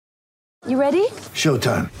You ready?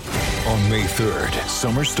 Showtime. On May 3rd,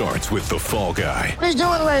 summer starts with The Fall Guy. Let's do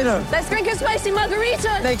it later. Let's drink a spicy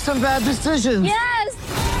margarita. Make some bad decisions. Yes!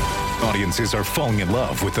 Audiences are falling in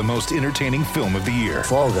love with the most entertaining film of the year.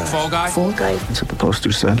 Fall Guy. Fall Guy? Fall Guy. That's what the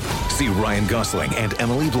poster said. See Ryan Gosling and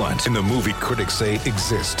Emily Blunt in the movie critics say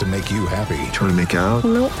exists to make you happy. Trying to make it out?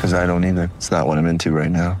 Nope. Because I don't either. It's not what I'm into right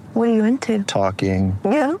now. What are you into? Talking.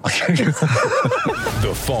 Yeah.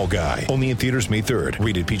 The Fall Guy. Only in theaters May 3rd.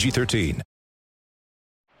 Rated PG-13.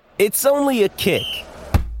 It's only a kick,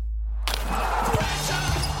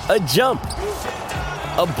 a jump,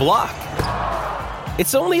 a block.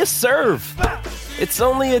 It's only a serve. It's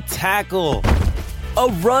only a tackle, a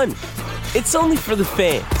run. It's only for the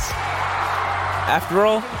fans. After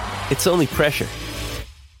all, it's only pressure.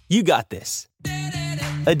 You got this.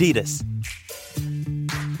 Adidas.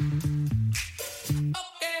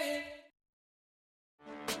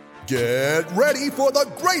 Get ready for the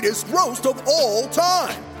greatest roast of all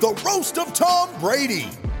time. The Roast of Tom Brady.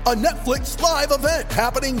 A Netflix live event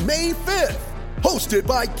happening May 5th. Hosted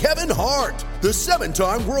by Kevin Hart. The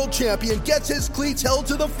 7-time world champion gets his cleats held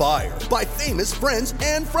to the fire by famous friends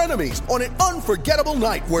and frenemies on an unforgettable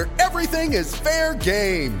night where everything is fair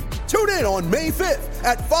game. Tune in on May 5th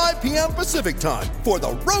at 5 p.m. Pacific time for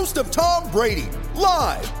the Roast of Tom Brady.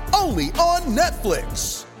 Live only on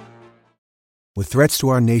Netflix. With threats to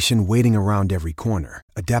our nation waiting around every corner,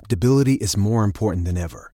 adaptability is more important than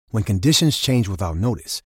ever. When conditions change without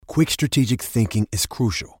notice, quick strategic thinking is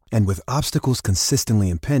crucial. And with obstacles consistently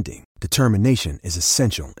impending, determination is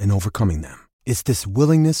essential in overcoming them. It's this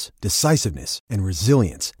willingness, decisiveness, and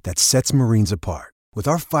resilience that sets Marines apart. With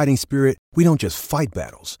our fighting spirit, we don't just fight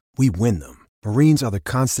battles, we win them. Marines are the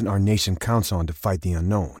constant our nation counts on to fight the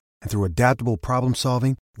unknown. And through adaptable problem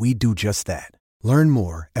solving, we do just that. Learn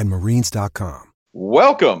more at marines.com.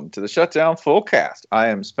 Welcome to the Shutdown Fullcast. I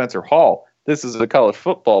am Spencer Hall. This is a college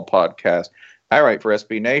football podcast. I write for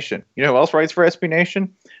SB Nation. You know who else writes for SB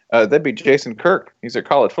Nation? That'd be Jason Kirk. He's a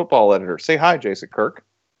college football editor. Say hi, Jason Kirk.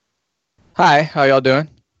 Hi, how y'all doing?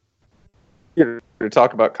 Here to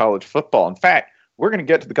talk about college football. In fact, we're going to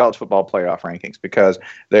get to the college football playoff rankings because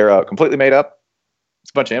they're completely made up. It's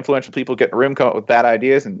a bunch of influential people get in a room, come up with bad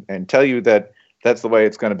ideas, and tell you that that's the way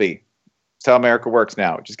it's going to be. That's how America works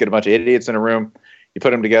now. Just get a bunch of idiots in a room, you put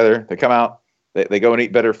them together, they come out, they go and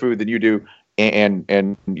eat better food than you do,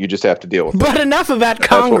 and you just have to deal with it. But enough about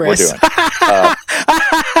Congress. That's what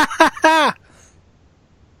we're doing.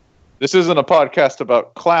 This isn't a podcast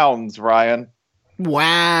about clowns, Ryan. Wow.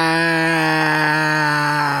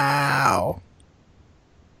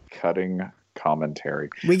 Cutting commentary.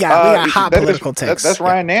 We got hot political takes. That's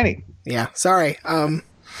Ryan Nanny. Yeah, sorry.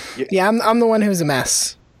 Yeah, I'm the one who's a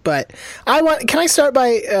mess. But can I start by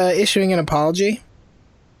issuing an apology?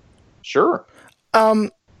 Sure.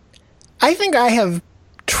 I think I have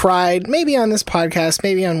tried, maybe on this podcast,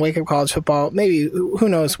 maybe on Wake Up College Football, maybe who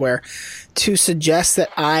knows where, to suggest that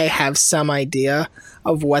I have some idea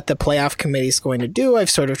of what the playoff committee is going to do.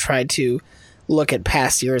 I've sort of tried to look at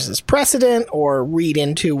past years as precedent or read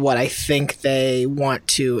into what I think they want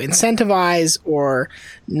to incentivize or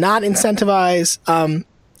not incentivize. And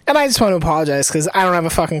I just want to apologize because I don't have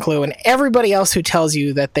a fucking clue. And everybody else who tells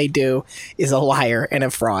you that they do is a liar and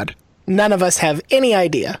a fraud. None of us have any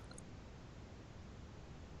idea.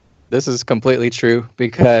 This is completely true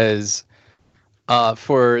because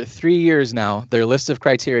for 3 years now, their list of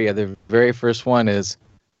criteria, the very first one is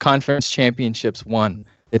Conference Championships 1.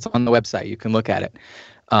 It's on the website. You can look at it.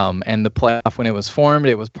 And the playoff, when it was formed,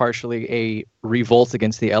 it was partially a revolt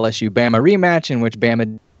against the LSU-Bama rematch in which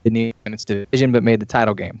Bama didn't even win its division but made the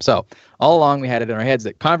title game. So all along we had it in our heads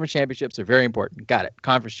that conference championships are very important. Got it.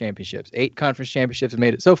 Conference championships. 8 conference championships have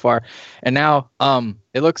made it so far. And now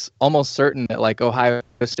it looks almost certain that like Ohio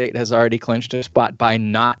State has already clinched a spot by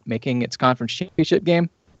not making its conference championship game.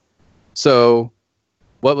 So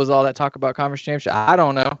what was all that talk about conference championship? I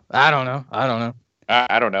don't know.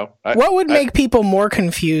 What would make people more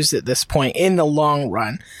confused at this point in the long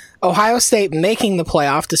run? Ohio State making the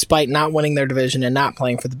playoff despite not winning their division and not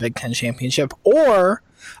playing for the Big Ten championship, or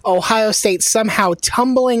Ohio State somehow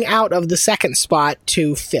tumbling out of the second spot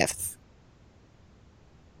to 5th?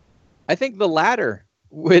 I think the latter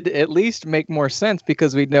would at least make more sense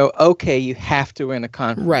because we'd know, okay, you have to win a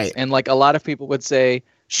conference. Right. And like a lot of people would say,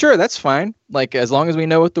 sure, that's fine. Like as long as we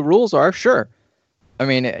know what the rules are, sure. I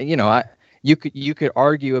mean, you could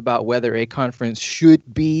argue about whether a conference should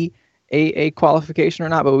be a qualification or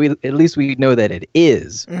not, but at least we know that it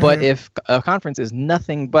is. Mm-hmm. But if a conference is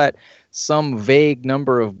nothing but some vague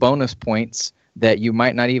number of bonus points that you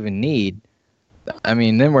might not even need, I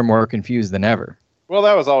mean, then we're more confused than ever. Well,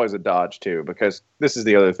 that was always a dodge, too, because this is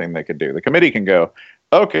the other thing they could do. The committee can go,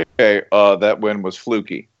 okay, that win was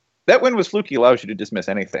fluky. That win was fluky allows you to dismiss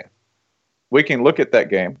anything. We can look at that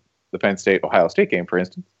game, the Penn State-Ohio State game, for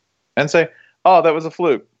instance, and say, oh, that was a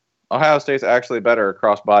fluke. Ohio State's actually better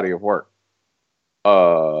across body of work.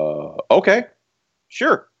 Okay,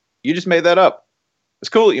 sure. You just made that up. It's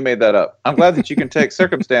cool that you made that up. I'm glad that you can take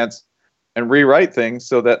circumstance and rewrite things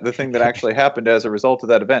so that the thing that actually happened as a result of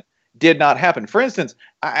that event did not happen. For instance,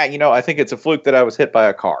 I think it's a fluke that I was hit by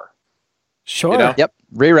a car. Sure. You know? Yep.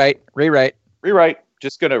 Rewrite.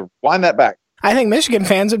 Just going to wind that back. I think Michigan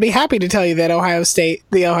fans would be happy to tell you that the Ohio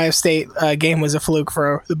State game was a fluke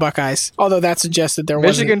for the Buckeyes. Although that suggests that there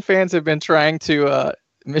wasn't. Michigan fans have been trying to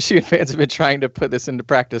put this into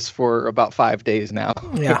practice for about 5 days now.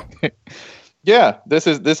 Yeah. Yeah. This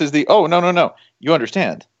is the. Oh, no. You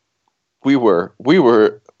understand? We were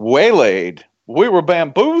waylaid. We were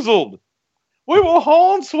bamboozled. We were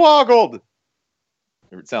hornswoggled.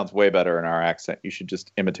 It sounds way better in our accent. You should just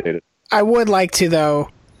imitate it. I would like to, though.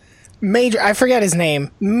 I forget his name.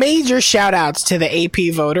 Major shout outs to the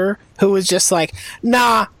AP voter who was just like,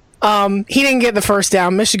 nah, he didn't get the first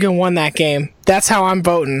down. Michigan won that game. That's how I'm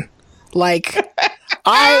voting. Like,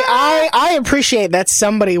 I appreciate that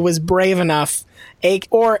somebody was brave enough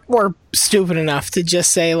or stupid enough to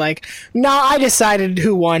just say, like, no, I decided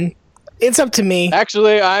who won. It's up to me.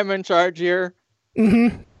 Actually, I'm in charge here.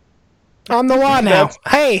 Mm-hmm. I'm the law now.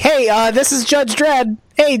 Hey, this is Judge Dredd.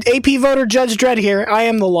 Hey, AP voter Judge Dredd here. I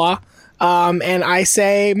am the law. And I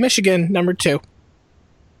say Michigan, number 2.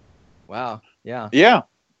 Wow. Yeah. Yeah.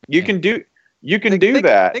 You can do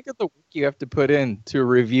that. Think of the work you have to put in to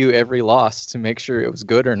review every loss to make sure it was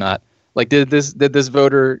good or not. Like, did this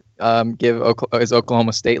voter is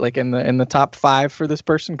Oklahoma State like in the top 5 for this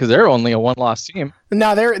person? Because they're only a 1-loss team.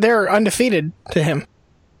 No, they're undefeated to him.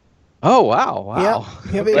 Oh wow!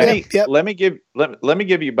 Yep. Let me give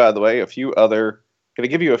you, by the way, a few other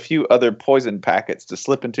poison packets to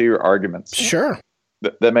slip into your arguments. Sure.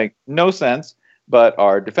 That make no sense, but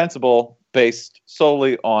are defensible based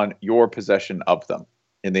solely on your possession of them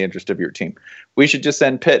in the interest of your team. We should just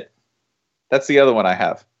send Pitt. That's the other one I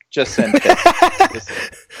have. Just send Pitt.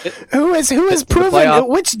 Who has proven,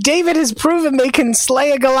 which David has proven they can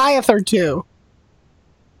slay a Goliath or two.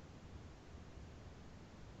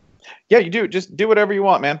 Yeah, you do. Just do whatever you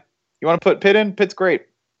want, man. You want to put Pitt in? Pitt's great.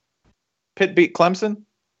 Pitt beat Clemson.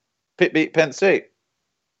 Pitt beat Penn State.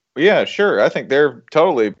 Yeah, sure. I think they're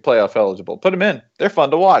totally playoff eligible. Put them in. They're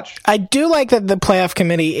fun to watch. I do like that the playoff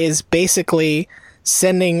committee is basically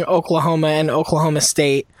sending Oklahoma and Oklahoma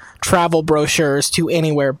State travel brochures to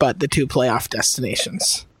anywhere but the 2 playoff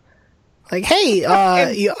destinations. Like, hey,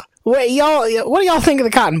 what do y'all think of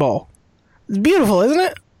the Cotton Bowl? It's beautiful, isn't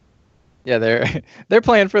it? Yeah, they're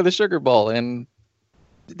playing for the Sugar Bowl, and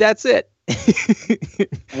that's it.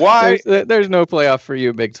 Why? There's no playoff for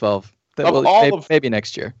you, Big 12. Maybe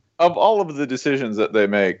next year. Of all of the decisions that they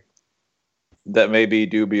make that may be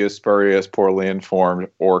dubious, spurious, poorly informed,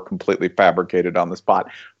 or completely fabricated on the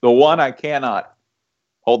spot, the one I cannot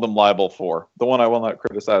hold them liable for, the one I will not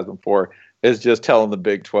criticize them for, is just telling the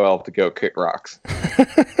Big 12 to go kick rocks.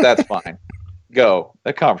 That's fine. Go.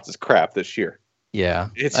 That conference is crap this year. Yeah.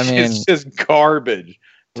 It's just garbage.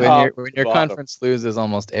 When your conference loses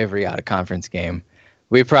almost every out-of-conference game,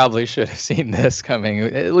 we probably should have seen this coming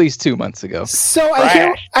at least 2 months ago. So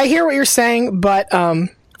I hear what you're saying, but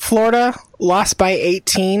Florida lost by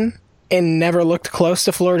 18 and never looked close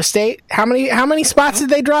to Florida State. How many spots did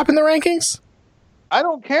they drop in the rankings? I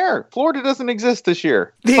don't care. Florida doesn't exist this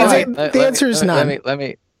year. The answer is none.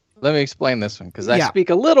 Let me explain this one because I speak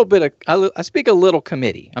a little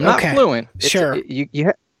committee. I'm not fluent. Sure.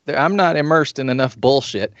 I'm not immersed in enough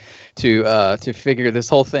bullshit to figure this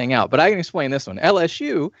whole thing out. But I can explain this one.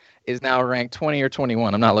 LSU is now ranked 20 or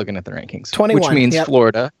 21. I'm not looking at the rankings. 21, which means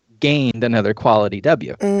Florida gained another quality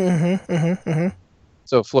W.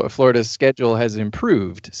 So Florida's schedule has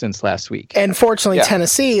improved since last week. And fortunately,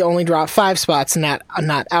 Tennessee only dropped 5 spots, not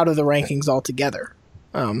out of the rankings altogether.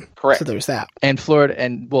 Correct. So there's that. And Florida,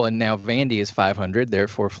 and now Vandy is 500.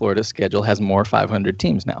 Therefore, Florida's schedule has more 500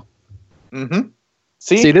 teams now. Mm-hmm.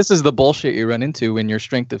 See, this is the bullshit you run into when your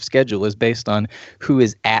strength of schedule is based on who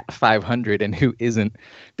is at 500 and who isn't.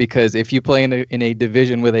 Because if you play in a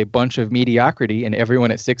division with a bunch of mediocrity and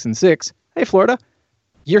everyone at 6-6, hey Florida,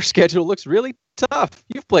 your schedule looks really tough.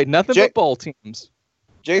 You've played nothing but bowl teams.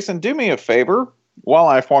 Jason, do me a favor while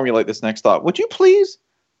I formulate this next thought. Would you please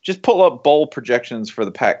just pull up bowl projections for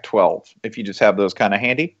the Pac-12 if you just have those kind of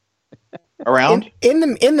handy around? In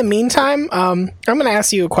the meantime, I'm going to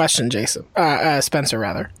ask you a question, Spencer,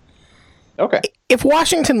 rather. Okay. If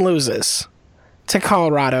Washington loses, to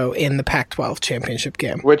Colorado in the Pac-12 championship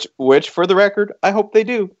game. Which, for the record, I hope they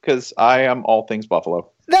do, because I am all things Buffalo.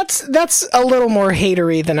 That's a little more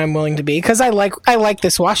hatery than I'm willing to be, because I like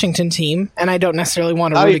this Washington team, and I don't necessarily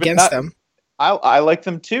want to root against them. I like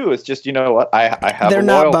them too. It's just, you know what? I have. They're a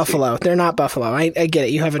not loyalty. Buffalo. They're not Buffalo. I get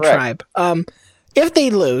it. You have a Correct. tribe. If they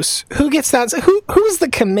lose, who gets that? Who's the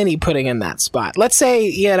committee putting in that spot? Let's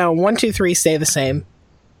say 1, 2, 3 stay the same.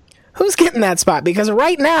 Who's getting that spot? Because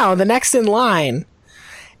right now the next in line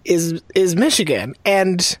is Michigan,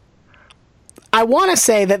 and I want to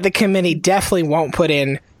say that the committee definitely won't put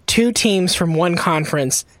in 2 teams from one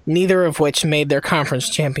conference, neither of which made their conference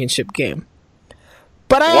championship game.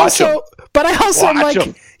 But I also am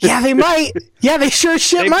like, yeah, they might. Yeah, they sure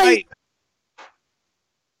shit might.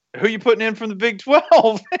 Who are you putting in from the Big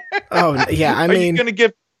 12? Oh, yeah, I mean,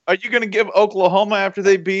 are you going to give Oklahoma after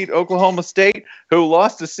they beat Oklahoma State, who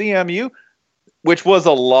lost to CMU, which was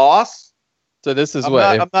a loss? So this is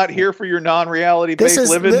I'm not here for your non-reality based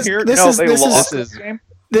living here. They lost this game.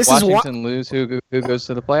 Washington lose. Who goes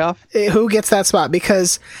to the playoff? Who gets that spot?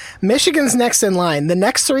 Because Michigan's next in line. The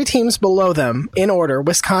next 3 teams below them, in order: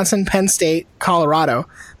 Wisconsin, Penn State, Colorado.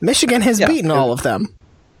 Michigan has beaten all of them.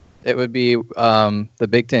 It would be the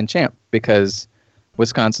Big Ten champ, because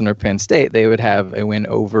Wisconsin or Penn State, they would have a win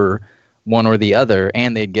over one or the other,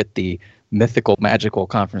 and they'd get the mythical, magical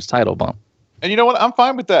conference title bump. And you know what? I'm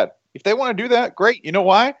fine with that. If they want to do that, great. You know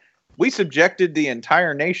why? We subjected the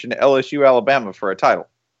entire nation to LSU, Alabama for a title.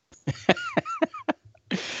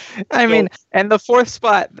 I mean, and the fourth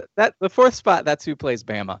spot, that's who plays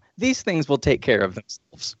Bama. These things will take care of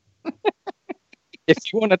themselves. If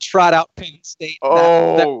you want to trot out Penn State,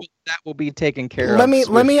 that will be taken care of.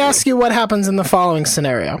 Let me ask you what happens in the following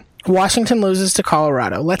scenario. Washington loses to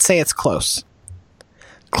Colorado. Let's say it's close.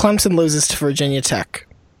 Clemson loses to Virginia Tech.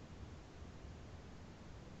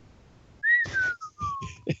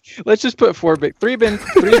 Let's just put 3 Big Ten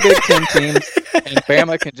teams, and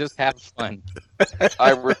Bama can just have fun.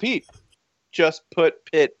 I repeat, just put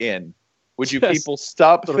Pitt in. Would you people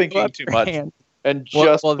stop thinking too much and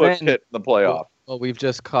just put Pitt in the playoff? Well, we've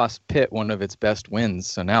just cost Pitt one of its best wins,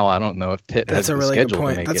 so now I don't know if Pitt has the schedule to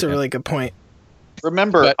make it. That's a really good point.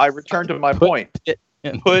 Remember, I return to my point.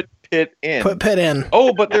 Put Pitt in. Put Pitt in.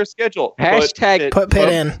 Oh, but their schedule. Put Pitt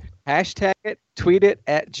in. Hashtag it, tweet it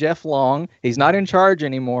at Jeff Long. He's not in charge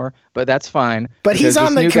anymore, but that's fine. But he's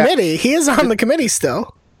on the committee. He is on the committee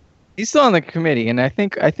still. He's still on the committee, and I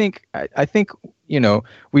think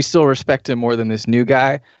we still respect him more than this new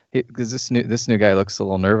guy, because this new guy looks a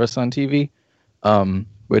little nervous on TV.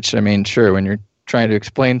 Which, I mean, sure, when you're trying to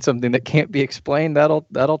explain something that can't be explained,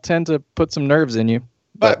 that'll tend to put some nerves in you.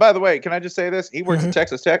 But by the way, can I just say this? He works at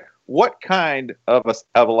Texas Tech. What kind of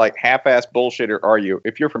a like half-ass bullshitter are you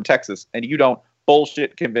if you're from Texas and you don't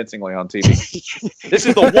bullshit convincingly on TV? This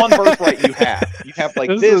is the one birthright you have. You have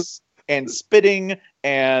like this and spitting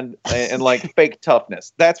and like fake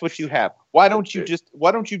toughness. That's what you have. Why don't you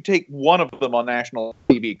take one of them on national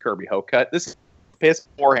TV, Kirby Hocutt? This is piss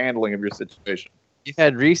poor handling of your situation. You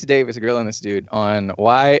had Reese Davis grilling this dude on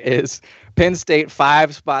why is Penn State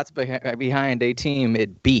 5 spots behind a team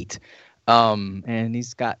it beat, and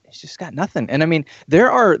he's just got nothing. And I mean,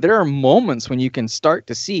 there are moments when you can start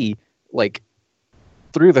to see like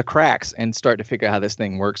through the cracks and start to figure out how this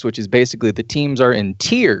thing works, which is basically the teams are in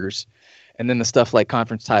tiers, and then the stuff like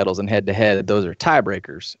conference titles and head to head, those are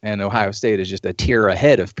tiebreakers, and Ohio State is just a tier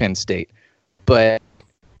ahead of Penn State, but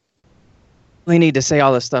they need to say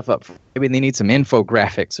all this stuff up. Maybe they need some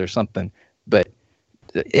infographics or something. But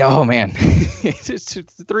oh man, it's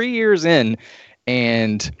 3 years in,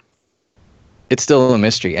 and it's still a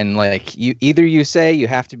mystery. And like you say you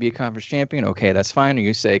have to be a conference champion. Okay, that's fine. Or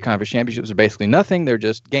you say conference championships are basically nothing. They're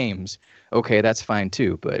just games. Okay, that's fine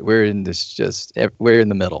too. But we're in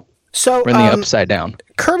the middle. So we're in the upside down.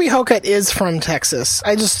 Kirby Hocutt is from Texas.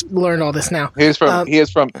 I just learned all this now. He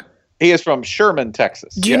is from Sherman,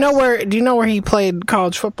 Texas. Do you know where he played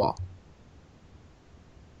college football?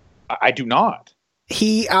 I do not.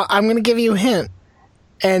 I'm going to give you a hint,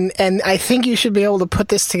 and I think you should be able to put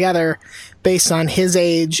this together based on his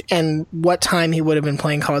age and what time he would have been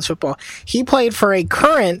playing college football. He played for a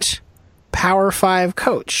current Power 5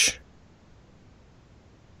 coach.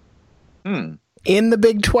 In the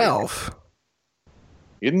Big 12.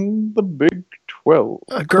 In the Big 12.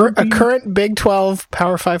 A current Big 12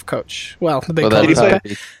 Power 5 coach. Well, the Big 12.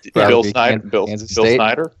 Bill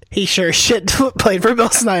Snyder? He sure shit played for Bill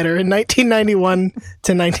Snyder in 1991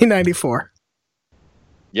 to 1994.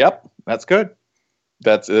 Yep, that's good.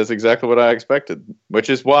 That's exactly what I expected, which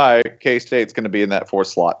is why K-State's going to be in that 4th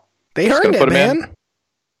slot. They earned it, man.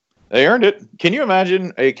 They earned it. Can you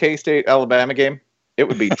imagine a K-State Alabama game? It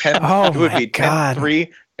would be 10. Oh, it would my be God. 10-3,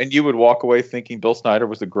 and you would walk away thinking Bill Snyder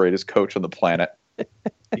was the greatest coach on the planet.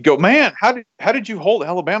 You go, man. How did you hold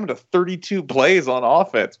Alabama to 32 plays on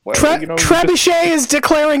offense? Well, Trebuchet is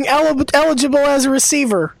declaring eligible as a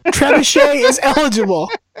receiver. Trebuchet is eligible.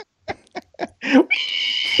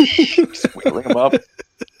 Just wheeling him up.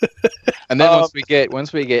 And then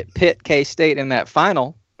once we get Pitt K-State in that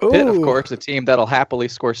final, Pitt, of course, a team that'll happily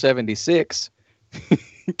score 76.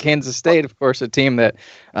 Kansas State, of course, a team that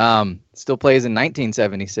still plays in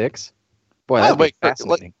 1976. Boy, that'd be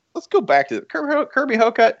fascinating. Let's go back to Kirby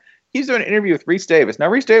Hocutt. He's doing an interview with Reese Davis. Now,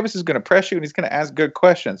 Reese Davis is going to press you and he's going to ask good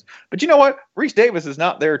questions. But you know what? Reese Davis is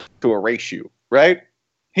not there to erase you, right?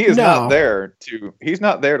 He is not there to. He's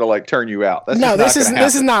not there to like turn you out. This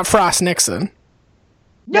is not Frost Nixon.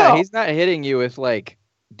 No, he's not hitting you with like,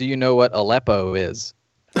 do you know what Aleppo is?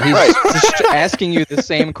 He's just asking you the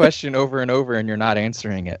same question over and over, and you're not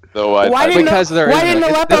answering it. Why didn't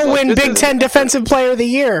Aleppo win Big Ten Defensive Player of the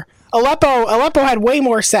Year? Aleppo had way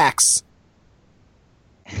more sacks.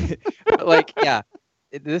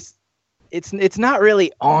 It's not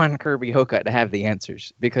really on Kirby Hocutt to have the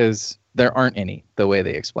answers because there aren't any. The way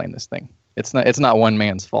they explain this thing, it's not one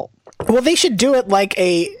man's fault. Well, they should do it like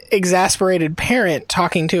a exasperated parent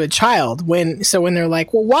talking to a child. When they're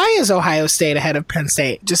like, "Well, why is Ohio State ahead of Penn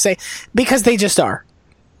State?" Just say, "Because they just are."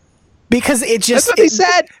 Because it just. That's what he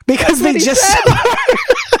said. Because they just.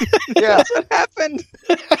 Yeah, that's what happened.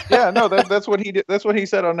 Yeah, no, that's what he did. That's what he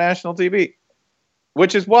said on national TV.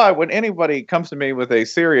 Which is why when anybody comes to me with a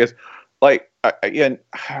serious, I'm going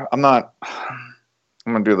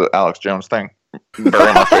to do the Alex Jones thing.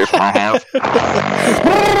 Bury my face in my hands.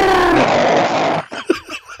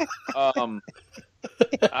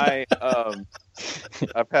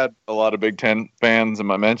 I've had a lot of Big Ten fans in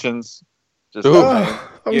my mentions.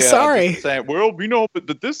 I'm sorry. Just saying, well,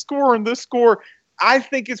 but this score and this score. I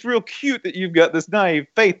think it's real cute that you've got this naive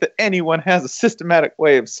faith that anyone has a systematic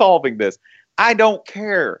way of solving this. I don't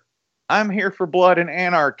care. I'm here for blood and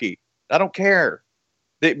anarchy. I don't care.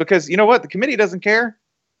 Because you know what? The committee doesn't care.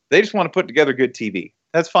 They just want to put together good TV.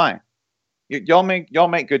 That's fine. Y'all make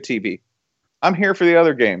good TV. I'm here for the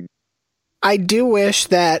other game. I do wish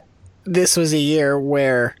that this was a year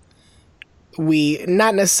where we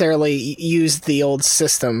not necessarily used the old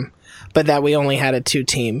system, but that we only had a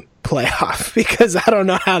 2-team playoff, because I don't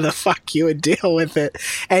know how the fuck you would deal with it,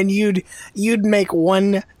 and you'd make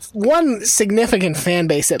one significant fan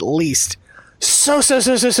base at least so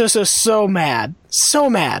mad.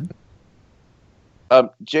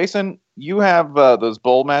 Jason, you have those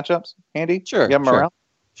bowl matchups handy? Sure. You have them around?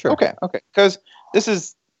 Sure. Okay. Because this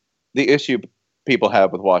is the issue people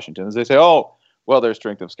have with Washington is they say, oh, well, there's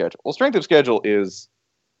strength of schedule. Well, strength of schedule is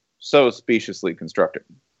so speciously constructed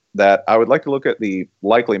that I would like to look at the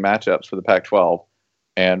likely matchups for the Pac-12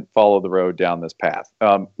 and follow the road down this path.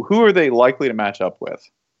 Who are they likely to match up with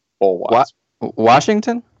bowl-wise?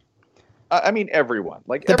 Washington? I mean, everyone.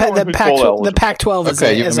 Like the Pac-12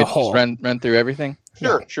 as a whole. Run through everything?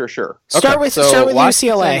 Sure. Start with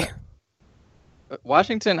UCLA.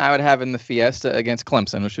 Washington, I would have in the Fiesta against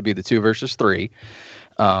Clemson, which would be the 2 versus 3,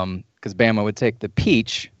 because Bama would take the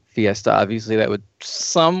Peach Fiesta. Obviously, that would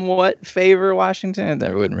somewhat favor Washington.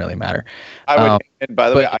 That wouldn't really matter. I would, and by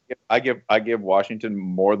the way, I give Washington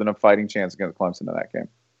more than a fighting chance against Clemson in that game.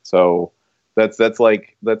 So that's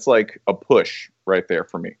like a push right there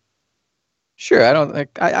for me. Sure,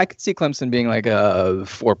 I could see Clemson being like a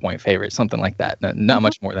 4-point favorite, something like that. Not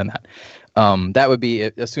much more than that. That would be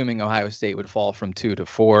assuming Ohio State would fall from 2 to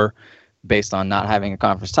 4 based on not having a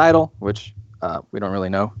conference title, which we don't really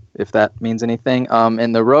know if that means anything.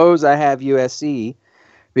 In the Rose, I have USC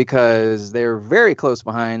because they're very close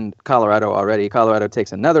behind Colorado already. Colorado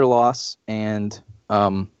takes another loss, and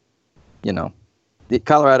Colorado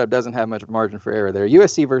doesn't have much margin for error there.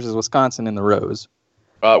 USC versus Wisconsin in the Rose.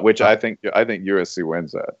 Which I think USC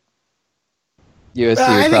wins that. USC.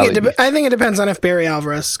 I think it depends on if Barry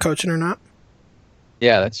Alvarez is coaching or not.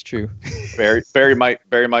 Yeah, that's true. Barry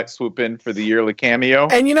might swoop in for the yearly cameo.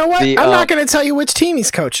 And you know what? I'm not going to tell you which team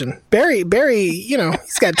he's coaching. Barry,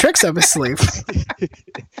 he's got tricks up his sleeve.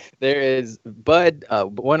 There is Bud.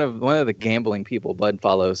 One of the gambling people Bud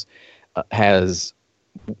follows has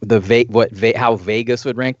how Vegas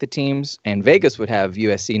would rank the teams, and Vegas would have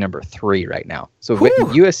USC number 3 right now. So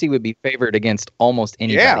USC would be favored against almost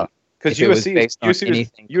anybody. Yeah, because USC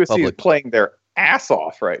is playing their ass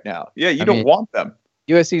off right now. Yeah, you don't want them.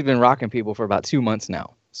 USC's been rocking people for about 2 months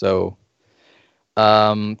now. So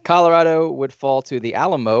Colorado would fall to the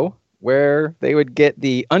Alamo, where they would get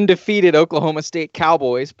the undefeated Oklahoma State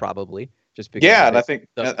Cowboys, probably. just because Yeah, and it I think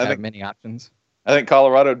doesn't have many options. I think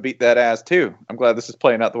Colorado would beat that ass too. I'm glad this is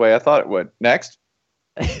playing out the way I thought it would. Next.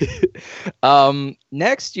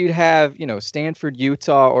 Next, you'd have Stanford,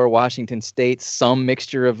 Utah, or Washington State. Some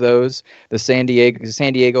mixture of those. The San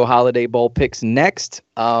Diego Holiday Bowl picks next.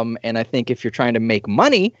 And I think if you're trying to make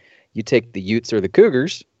money, you take the Utes or the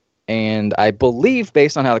Cougars. And I believe,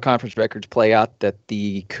 based on how the conference records play out, that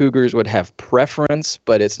the Cougars would have preference.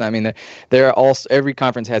 But it's not. I mean, every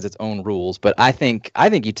conference has its own rules. But I think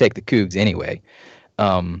you take the Cougs anyway,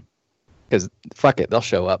 because fuck it, they'll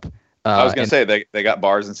show up. I was gonna say they got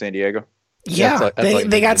bars in San Diego. Yeah,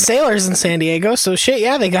 they got sailors in San Diego, so shit.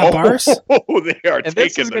 Yeah, they got bars. Oh, they are and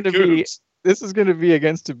taking the Cougs. This is going to be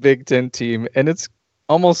against a Big Ten team, and it's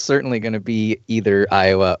almost certainly going to be either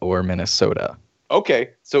Iowa or Minnesota. Okay,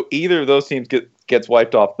 so either of those teams gets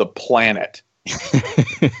wiped off the planet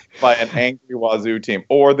by an angry Wazoo team,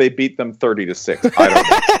 or they beat them 30-6. I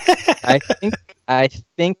don't know. I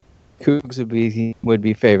think Cougs would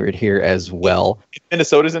be favored here as well. If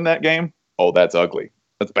Minnesota's in that game, oh, that's ugly.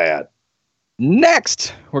 That's bad.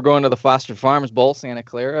 Next, we're going to the Foster Farms Bowl, Santa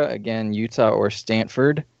Clara. Again, Utah or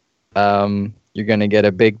Stanford. You're going to get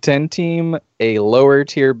a Big Ten team, a lower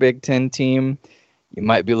tier Big Ten team. You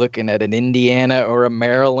might be looking at an Indiana or a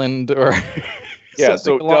Maryland or yeah.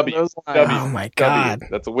 So W. Oh my God, W.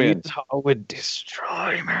 That's a win. Utah would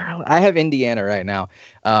destroy Maryland. I have Indiana right now.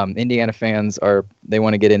 Indiana fans they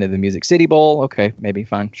want to get into the Music City Bowl. Okay, maybe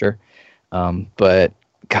fine, sure. But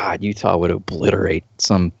God, Utah would obliterate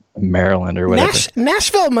some Maryland or whatever.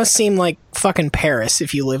 Nashville must seem like fucking Paris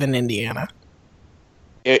if you live in Indiana.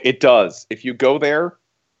 It does. If you go there,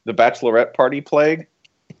 the bachelorette party plague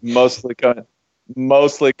mostly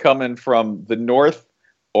coming from the north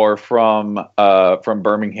or from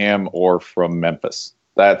Birmingham or from Memphis.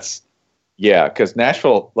 That's because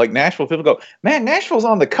Nashville people go, man, Nashville's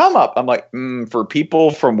on the come up. I'm like, for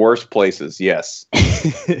people from worse places, yes.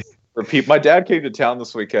 For people, my dad came to town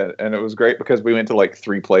this weekend, and it was great because we went to like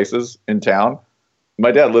 3 places in town.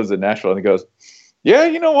 My dad lives in Nashville, and he goes, yeah,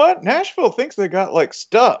 you know what? Nashville thinks they got like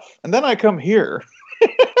stuff, and then I come here.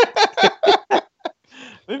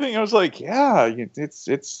 I was like, yeah,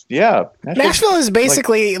 it's yeah. Nashville is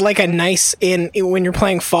basically like a nice when you're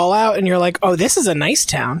playing Fallout, and you're like, oh, this is a nice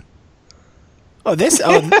town. Oh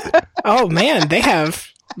man, they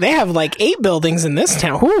have like 8 buildings in this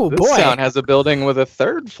town. Ooh, boy, this town has a building with a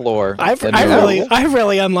 3rd floor. I've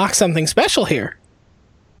really unlocked something special here.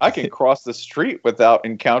 I can cross the street without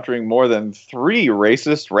encountering more than 3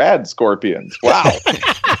 racist rad scorpions. Wow,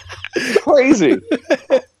 crazy.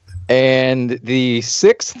 And the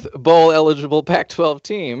 6th bowl-eligible Pac-12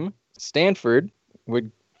 team, Stanford, would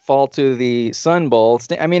fall to the Sun Bowl.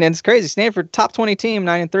 I mean, it's crazy. Stanford, top 20 team,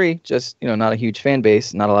 9-3. Just not a huge fan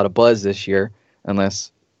base, not a lot of buzz this year,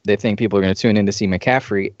 unless they think people are going to tune in to see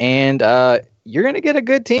McCaffrey. And you're going to get a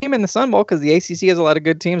good team in the Sun Bowl because the ACC has a lot of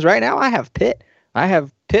good teams. Right now, I have Pitt.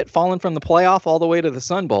 Falling from the playoff all the way to the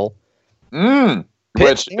Sun Bowl.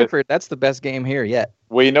 Stanford, that's the best game here yet.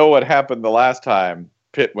 We know what happened the last time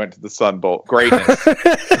Pitt went to the Sun Bowl. Greatness.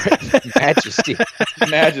 Majesty.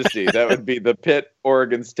 That would be the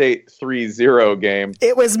Pitt-Oregon State 3-0 game.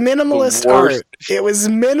 It was minimalist art. It was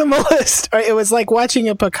minimalist art. It was like watching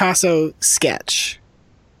a Picasso sketch.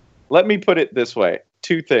 Let me put it this way.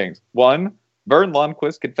 2 things. 1, Vern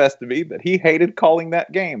Lundquist confessed to me that he hated calling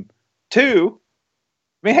that game. 2,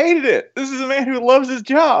 he hated it. This is a man who loves his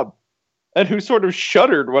job and who sort of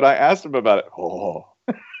shuddered when I asked him about it. Oh.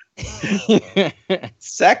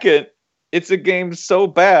 Second, it's a game so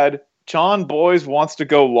bad, John Boys wants to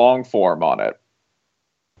go long form on it.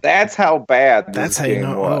 That's how bad this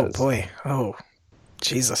game was. Oh, boy. Oh,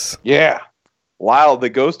 Jesus. Yeah. Lyle, the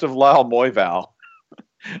ghost of Lyle Moyval,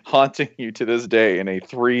 haunting you to this day in a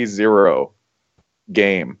 3-0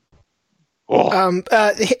 game. Oh,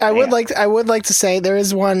 I would like to say there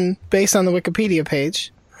is one, based on the Wikipedia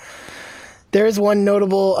page, there is one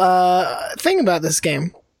notable thing about this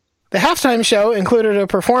game. The halftime show included a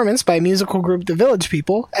performance by musical group The Village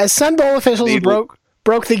People, as Sun Bowl officials broke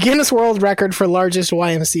the Guinness World Record for largest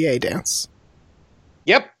YMCA dance.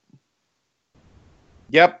 Yep.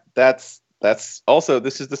 That's also,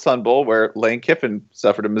 this is the Sun Bowl where Lane Kiffin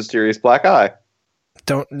suffered a mysterious black eye.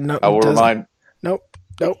 I will remind. Nope.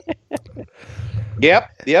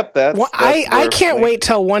 Yep. I can't wait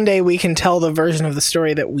till one day we can tell the version of the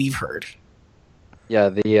story that we've heard. Yeah,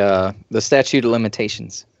 the statute of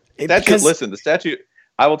limitations. Listen, the statute.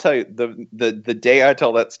 I will tell you, the day I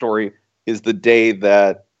tell that story is the day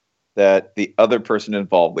that the other person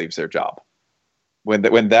involved leaves their job. When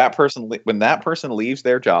that person leaves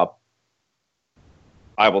their job,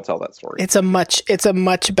 I will tell that story. It's a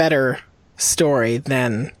much better story,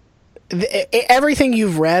 then everything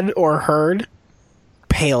you've read or heard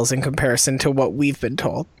pales in comparison to what we've been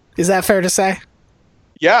told. Is that fair to say?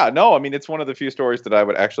 Yeah, no, I mean, it's one of the few stories that I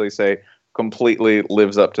would actually say completely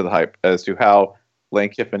lives up to the hype as to how Lane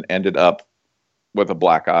Kiffin ended up with a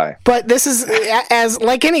black eye. But this is, as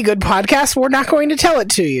like any good podcast, we're not going to tell it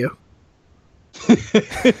to you.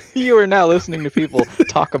 You are now listening to people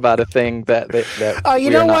talk about a thing that we're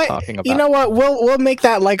not talking about. You know what? We'll make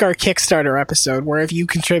that like our Kickstarter episode, where if you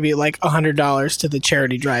contribute like $100 to the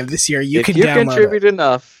charity drive this year, you can download contribute it.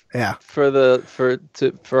 enough. Yeah. For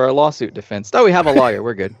our lawsuit defense. Oh, we have a lawyer.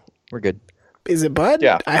 We're good. We're good. Is it Bud?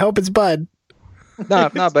 Yeah. I hope it's Bud. No,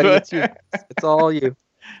 buddy. It's you. It's all you.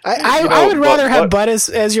 I would rather have Bud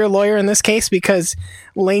as your lawyer in this case, because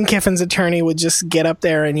Lane Kiffin's attorney would just get up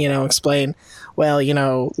there and, explain, well,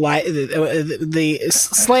 the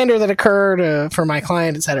slander that occurred for my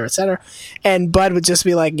client, et cetera, et cetera. And Bud would just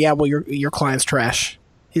be like, yeah, well, your client's trash.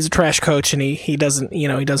 He's a trash coach, and he doesn't,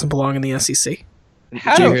 he doesn't belong in the SEC.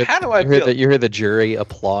 How do I feel? You hear the jury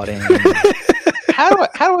applauding. How do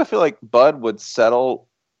I feel like Bud would settle,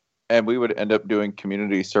 and we would end up doing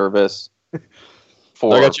community service?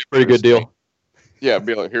 I got you a pretty good deal. Yeah,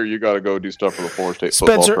 be like, here, you got to go do stuff for the Florida State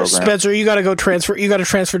football program. Spencer, you got to go transfer. You got to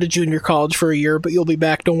transfer to junior college for a year, but you'll be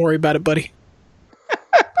back. Don't worry about it, buddy.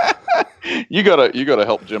 You gotta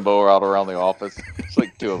help Jimbo out around the office. It's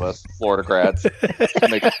like two of us, Florida grads,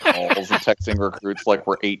 making calls and texting recruits like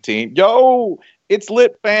we're 18. Yo, it's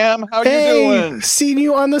lit, fam. How you doing? Seen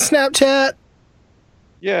you on the Snapchat.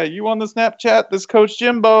 Yeah, you on the Snapchat? This Coach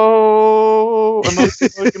Jimbo.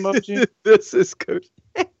 Emoji. This is Coach.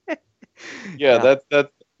 Yeah,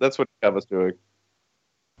 that's what Kevin's doing.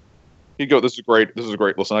 He'd go, this is great.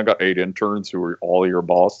 Listen, I got 8 interns who are all your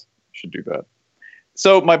boss. You should do that.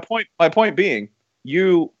 So my point being,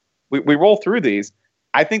 we roll through these.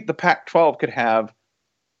 I think the Pac-12 could have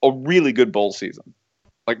a really good bowl season,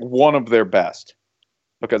 like one of their best,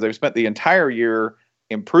 because they've spent the entire year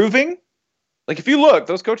improving. Like, if you look,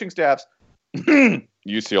 those coaching staffs,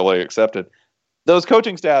 UCLA accepted, those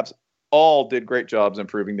coaching staffs all did great jobs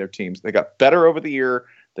improving their teams. They got better over the year.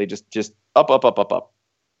 They just up.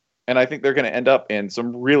 And I think they're going to end up in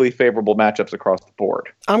some really favorable matchups across the board.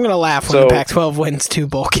 I'm going to laugh when the Pac-12 wins 2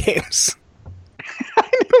 bowl games. I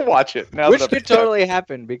need to watch it. Which could totally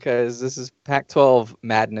happen, because this is Pac-12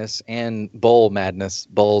 madness and bowl madness.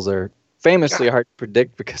 Bowls are famously hard to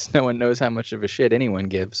predict because no one knows how much of a shit anyone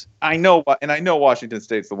gives. I know, and I know Washington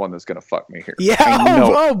State's the one that's going to fuck me here.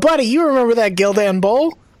 Yeah, buddy, you remember that Gildan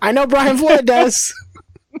Bowl? I know Brian Floyd does.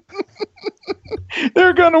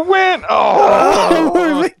 They're going to win.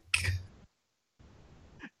 Oh,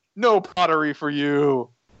 no pottery for you.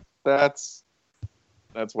 That's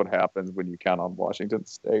what happens when you count on Washington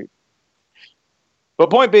State. But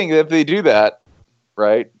point being, if they do that,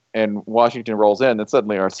 right, and Washington rolls in, then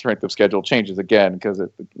suddenly our strength of schedule changes again, because if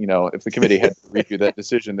the committee had to review that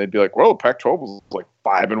decision, they'd be like, "Whoa, Pac-12 was like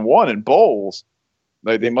 5-1 in bowls.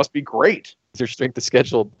 They must be great." Your strength of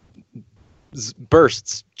schedule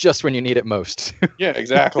bursts just when you need it most. Yeah,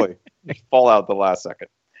 exactly. Fall out the last second.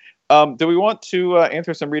 Do we want to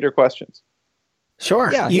answer some reader questions?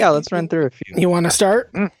 Sure. Yeah. Let's run through a few. You want to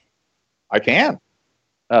start? I can.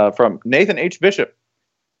 From Nathan H. Bishop.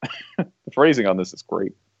 The phrasing on this is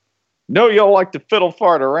great. No, y'all like to fiddle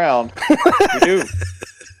fart around. We do.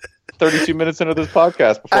 32 minutes into this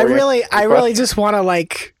podcast. I really just want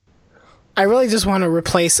to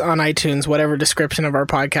replace on iTunes whatever description of our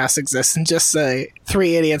podcast exists and just say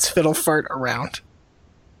 3 idiots fiddle fart around.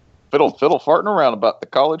 Fiddle farting around about the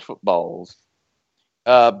college footballs.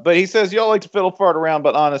 But he says, y'all like to fiddle fart around,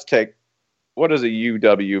 but honest take, what does a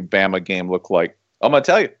UW Bama game look like? I'm going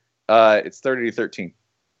to tell you. It's 30-13.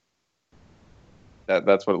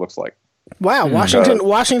 That's what it looks like. Wow,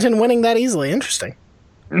 Washington winning that easily. Interesting.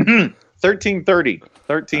 13-30.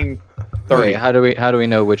 13-30. Wait, how do we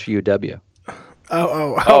know which UW?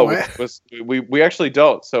 We actually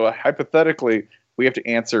don't. So hypothetically, we have to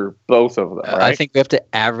answer both of them, right? I think we have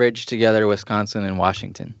to average together Wisconsin and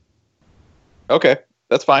Washington. Okay,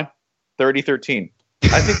 that's fine. 30-13.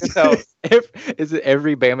 I think that's how. Is it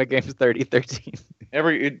every Bama game is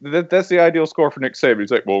 30-13? That's the ideal score for Nick Saban.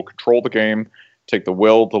 He's like, well, control the game, take the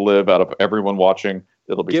will to live out of everyone watching.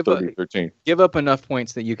 It'll be 30-13. Give up enough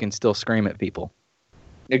points that you can still scream at people.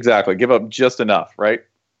 Exactly. Give up just enough, right?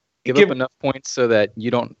 Give up enough points so that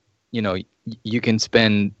you don't, you can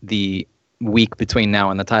spend the week between now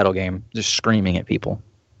and the title game just screaming at people.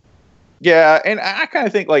 Yeah, and I kind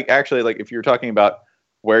of think, if you're talking about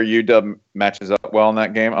where UW matches up well in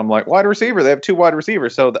that game, I'm like, wide receiver. They have 2 wide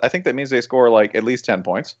receivers, so I think that means they score, at least 10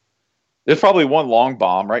 points. There's probably one long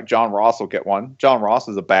bomb, right? John Ross will get one. John Ross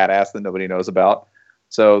is a badass that nobody knows about.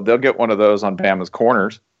 So they'll get one of those on Bama's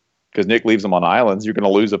corners because Nick leaves them on islands. You're going to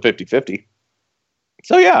lose a 50-50.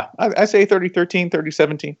 So, yeah, I say 30-13,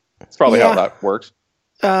 30-17. That's probably how that works.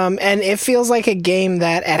 And it feels like a game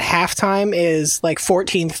that at halftime is like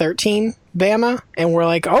 14-13 Bama. And we're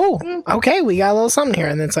like, oh, okay, we got a little something here.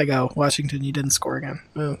 And then it's like, oh, Washington, you didn't score again.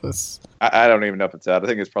 Oh, I don't even know if it's that. I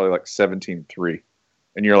think it's probably like 17-3.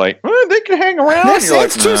 And you're like, they can hang around.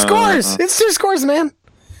 It's two scores. It's 2 scores, man.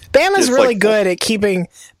 Bama's really good at keeping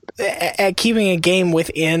a game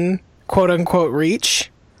within quote unquote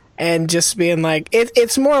reach, and just being like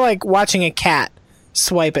it's more like watching a cat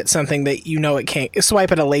swipe at something that you know it can't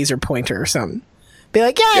swipe at a laser pointer or something. Be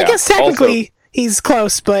like, I guess technically he's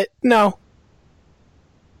close, but no.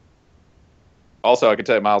 Also, I can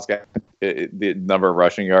tell you, Miles got the number of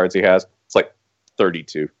rushing yards he has. It's like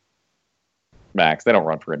 32 max. They don't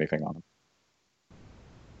run for anything on him.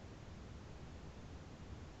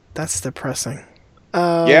 That's depressing.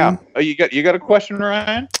 Yeah. Oh, you got a question,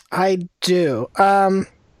 Ryan? I do.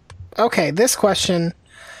 Okay, this question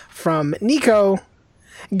from Nico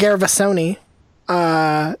Gervasoni,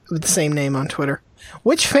 with the same name on Twitter.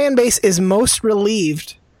 Which fan base is most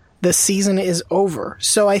relieved the season is over?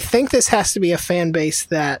 So I think this has to be a fan base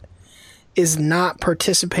that is not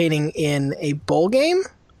participating in a bowl game,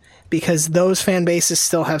 because those fan bases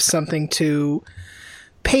still have something to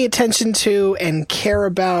pay attention to and care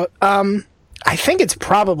about. I think it's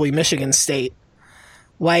probably Michigan State.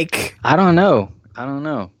 Like, I don't know,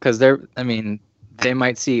 because they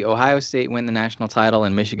might see Ohio State win the national title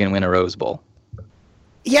and Michigan win a Rose Bowl.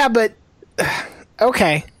 Yeah, but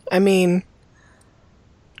okay. I mean,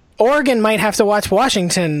 Oregon might have to watch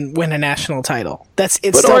Washington win a national title. It's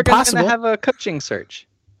still Oregon's possible. Gonna have a coaching search.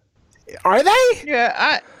 Are they?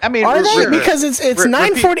 Yeah, I mean, are they? Because it's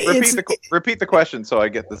 9:40. Repeat the question so I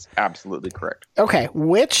get this absolutely correct. Okay,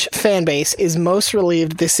 which fan base is most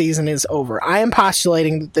relieved this season is over? I am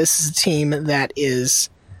postulating that this is a team that is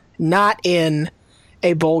not in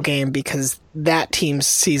a bowl game because that team's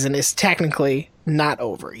season is technically not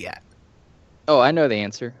over yet. Oh, I know the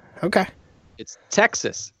answer. Okay, it's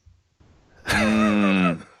Texas.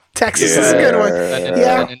 Texas is a good one.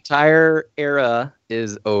 An entire era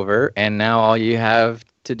is over, and now all you have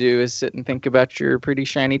to do is sit and think about your pretty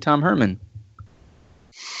shiny Tom Herman.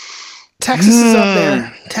 Texas is up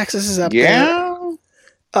there. Texas is up there.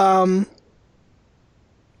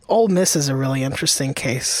 Ole Miss is a really interesting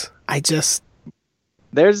case.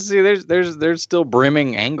 There's still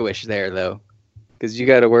brimming anguish there though, because you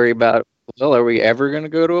got to worry about, well, are we ever going to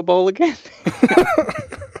go to a bowl again?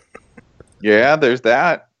 Yeah, there's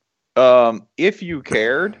that. If you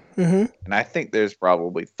cared, and I think there's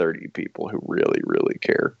probably 30 people who really, really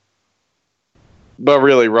care. But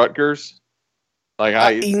really, Rutgers, like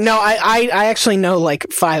I actually know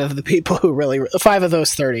like 5 of the people who really 5 of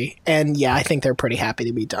those 30, and yeah, I think they're pretty happy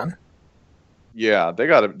to be done. Yeah, they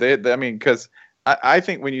got to. I mean, because I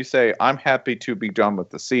think when you say I'm happy to be done with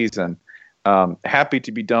the season, happy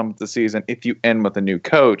to be done with the season. If you end with a new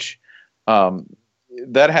coach,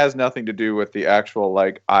 that has nothing to do with the actual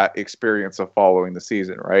experience of following the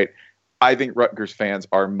season, right? I think Rutgers fans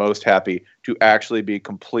are most happy to actually be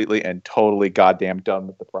completely and totally goddamn done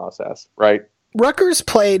with the process, right? Rutgers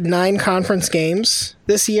played 9 conference games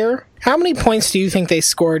this year. How many points do you think they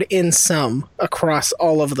scored in sum across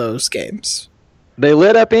all of those games? They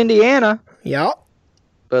lit up Indiana. Yep.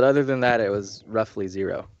 But other than that, it was roughly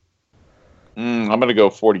 0. I'm going to go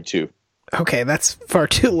 42. Okay, that's far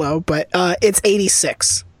too low, but it's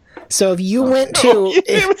 86. So if you went to...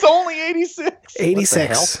 it was only 86.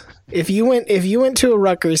 86. If you went to a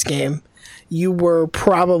Rutgers game, you were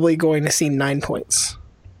probably going to see 9 points.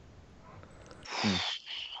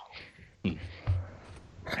 Man.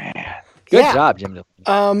 Good job, Jim.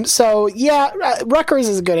 So yeah, Rutgers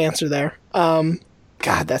is a good answer there.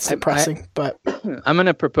 God, that's depressing. But I'm going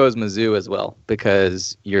to propose Mizzou as well,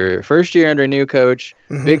 because your first year under a new coach,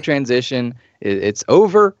 big transition. It's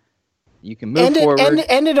over. You can move forward.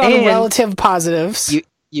 Ended on relative positives.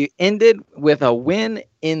 You ended with a win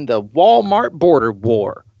in the Walmart border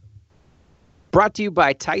war. Brought to you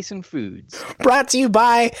by Tyson Foods. Brought to you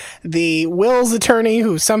by the Will's attorney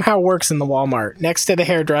who somehow works in the Walmart, next to the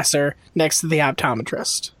hairdresser, next to the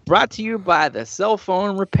optometrist. Brought to you by the cell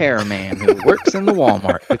phone repairman who works in the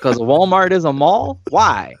Walmart, because a Walmart is a mall.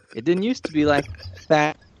 Why? It didn't used to be like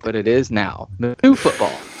that, but it is now. The new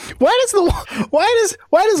football. Why does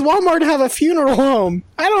Walmart have a funeral home?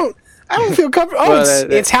 I don't feel comfortable. Oh,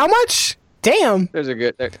 it's how much? Damn. There's a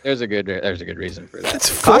good reason for that. It's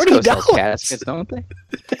 $40. Costco sells caskets, don't they?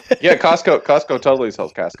 Yeah, Costco totally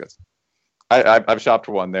sells caskets. I've shopped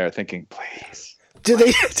for one there, thinking, please. Do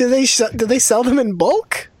they sell them in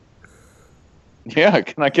bulk? Yeah,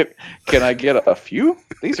 can I get a few?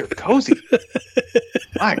 These are cozy.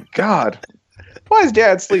 My God, why is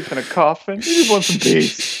Dad sleep in a coffin? He just wants some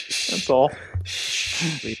peace. That's all.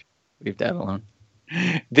 Leave Dad alone.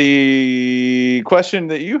 The question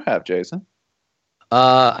that you have, Jason.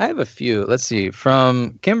 I have a few. Let's see.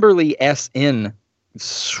 From Kimberly SN.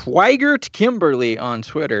 Swigert Kimberly on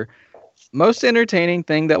Twitter. Most entertaining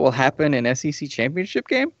thing that will happen in SEC championship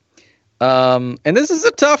game? And this is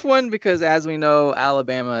a tough one because, as we know,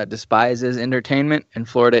 Alabama despises entertainment and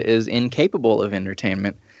Florida is incapable of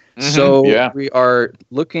entertainment. So we are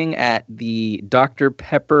looking at the Dr.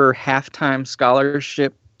 Pepper halftime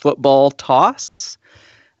scholarship football toss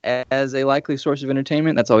as a likely source of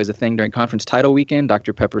entertainment. That's always a thing during conference title weekend.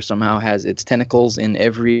 Dr. Pepper somehow has its tentacles in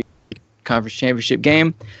every conference championship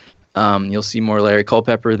game. You'll see more Larry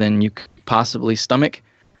Culpepper than you could possibly stomach.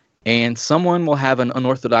 And someone will have an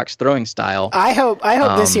unorthodox throwing style. I hope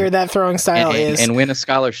this year that throwing style and win a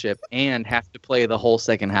scholarship and have to play the whole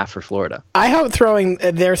second half for Florida. I hope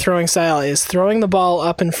their throwing style is throwing the ball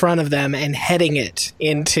up in front of them and heading it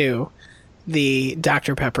into the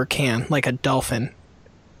Dr. Pepper can like a dolphin.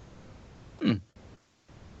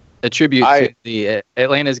 A tribute to the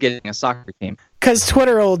Atlanta's getting a soccer team. Because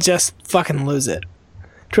Twitter will just fucking lose it.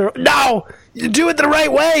 No, you do it the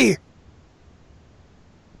right way.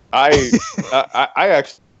 I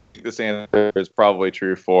actually think this answer is probably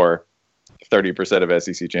true for 30% of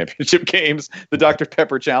SEC championship games. The Dr.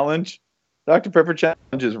 Pepper Challenge. Dr. Pepper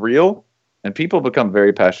Challenge is real, and people become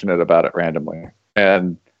very passionate about it randomly.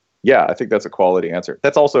 And yeah, I think that's a quality answer.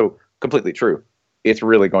 That's also completely true. It's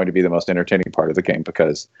really going to be the most entertaining part of the game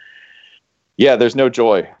because, yeah, there's no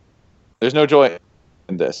joy. There's no joy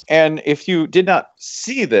in this. And if you did not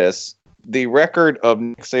see this, the record of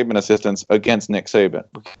Nick Saban assistants against Nick Saban.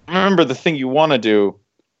 Remember, the thing you want to do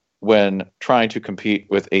when trying to compete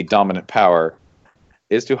with a dominant power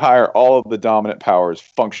is to hire all of the dominant power's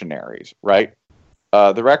functionaries, right?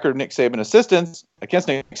 The record of Nick Saban assistants against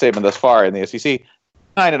Nick Saban thus far in the SEC,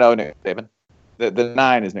 9-0 Nick Saban. The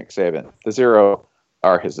 9 is Nick Saban. The 0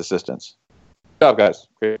 are his assistants. Good job, guys.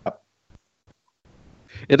 Great job.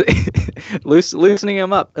 Loosening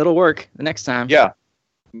him up. It'll work the next time. Yeah.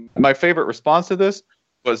 My favorite response to this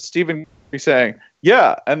was Stephen saying,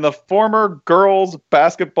 yeah, and the former girls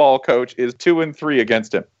basketball coach is 2-3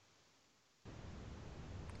 against him.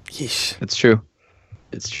 Yeesh. It's true.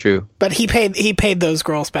 It's true. But he paid those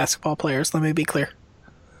girls basketball players, let me be clear.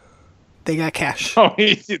 They got cash. Oh,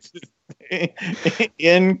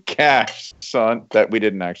 in cash, son. That we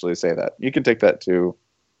didn't actually say that. You can take that to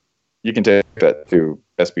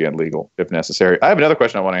SBN Legal if necessary. I have another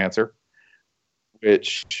question I want to answer,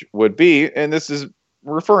 which would be, and this is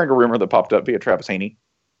referring to a rumor that popped up via Travis Haney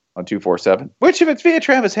on 247. Which, if it's via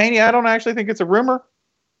Travis Haney, I don't actually think it's a rumor.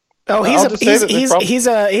 Oh, he's a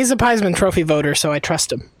Heisman Trophy voter, so I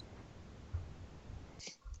trust him.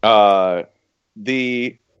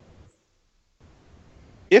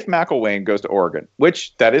 If McElwain goes to Oregon,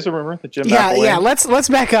 which that is a rumor that Jim McElwain. Yeah, let's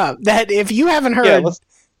back up. That if you haven't heard,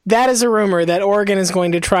 that is a rumor that Oregon is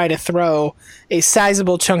going to try to throw a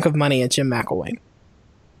sizable chunk of money at Jim McElwain.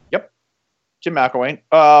 Yep, Jim McElwain,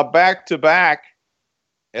 back-to-back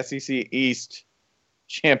SEC East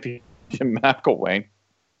champion Jim McElwain.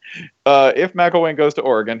 If McElwain goes to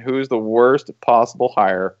Oregon, who's the worst possible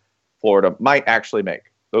hire Florida might actually make?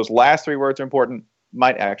 Those last 3 words are important.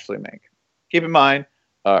 Might actually make. Keep in mind,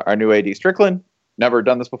 our new AD Strickland, never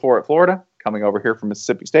done this before at Florida, coming over here from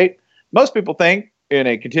Mississippi State. Most people think in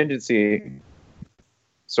a contingency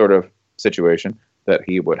sort of situation that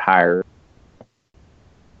he would hire.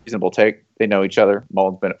 Reasonable take. They know each other.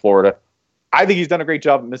 Mullen's been at Florida. I think he's done a great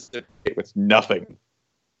job at Mississippi State with nothing.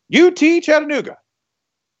 UT Chattanooga.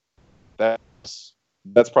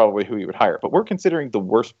 That's probably who he would hire. But we're considering the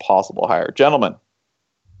worst possible hire. Gentlemen.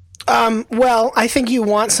 Well, I think you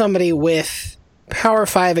want somebody with Power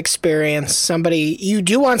 5 experience. You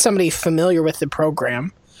do want somebody familiar with the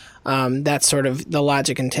program. That's sort of the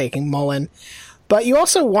logic in taking Mullen. But you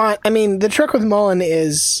also want, the trick with Mullen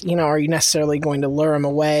is, are you necessarily going to lure him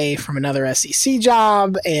away from another SEC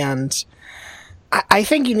job? And I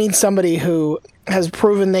think you need somebody who has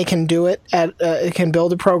proven they can do it, can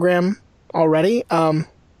build a program already. I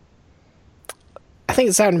think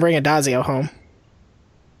it's time to bring Adazio home.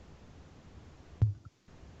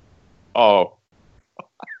 Oh.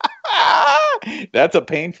 That's a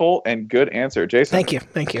painful and good answer, Jason.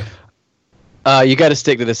 Thank you. You got to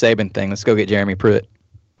stick to the Saban thing. Let's go get Jeremy Pruitt.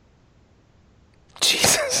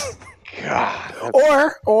 Jesus. God.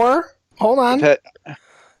 Or hold on.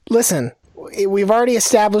 Listen, we've already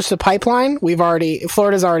established the pipeline.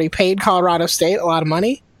 Florida's already paid Colorado State a lot of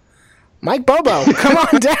money. Mike Bobo, come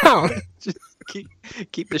on down. Just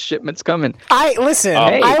keep the shipments coming. I would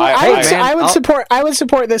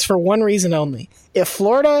support this for one reason only. If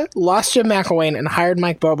Florida lost Jim McElwain and hired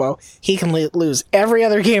Mike Bobo, he can lose every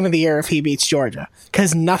other game of the year if he beats Georgia,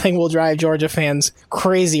 because nothing will drive Georgia fans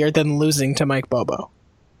crazier than losing to Mike Bobo.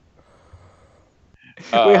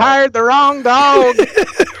 We hired the wrong dog.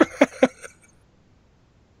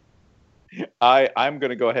 I'm going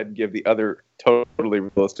to go ahead and give the other totally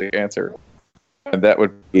realistic answer, and that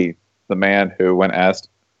would be the man who, when asked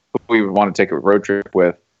who we would want to take a road trip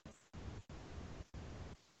with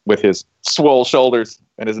his swole shoulders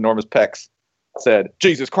and his enormous pecs, said,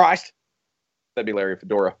 "Jesus Christ." That'd be Larry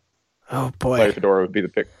Fedora. Oh boy, Larry Fedora would be the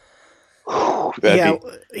pick. That'd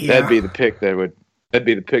be the pick that'd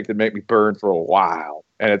be the pick that make me burn for a while,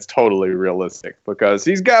 and it's totally realistic because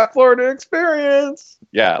he's got Florida experience.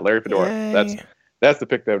 Yeah, Larry Fedora. Yay. That's the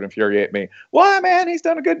pick that would infuriate me. Why, man? He's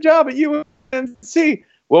done a good job at UNC.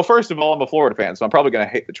 Well, first of all, I'm a Florida fan, so I'm probably going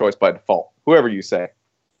to hate the choice by default. Whoever you say,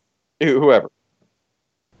 whoever.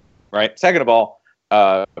 Right. Second of all,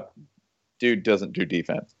 dude doesn't do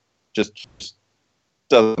defense. Just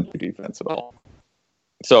doesn't do defense at all.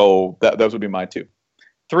 So those would be my 2.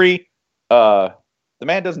 3. The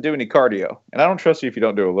man doesn't do any cardio, and I don't trust you if you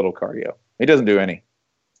don't do a little cardio. He doesn't do any.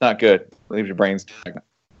 It's not good. It leaves your brain stagnant.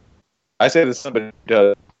 I say this, somebody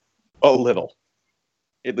does a little.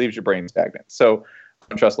 It leaves your brain stagnant. So I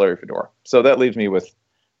don't trust Larry Fedora. So that leaves me with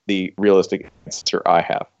the realistic answer I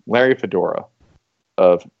have. Larry Fedora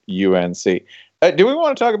of UNC. Do we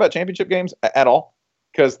want to talk about championship games at all?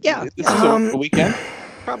 Because this is a weekend.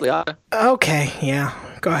 Probably ought to. Okay, yeah.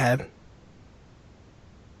 Go ahead.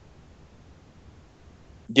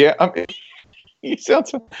 Yeah, you sound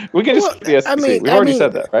so, we can just skip the SEC. We've already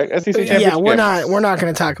said that, right? SEC championship. Yeah, we're not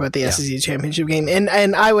going to talk about the SEC championship game, and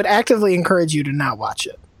I would actively encourage you to not watch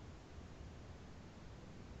it.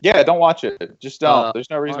 Yeah, don't watch it. Just don't. There's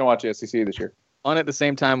no reason to watch the SEC this year. On at the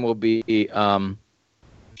same time will be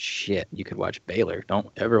shit. You could watch Baylor. Don't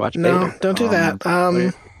ever watch No, Baylor. don't do that. No,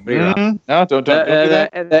 don't do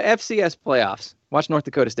that. The FCS playoffs. Watch North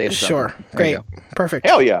Dakota State. Sure, great, perfect.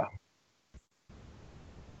 Hell yeah.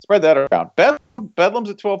 Spread that around. Bedlam's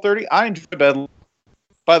at 12:30. I enjoy Bedlam.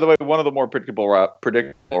 By the way, one of the more predictable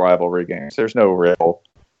rivalry games. There's no real.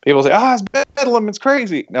 People say, it's Bedlam. It's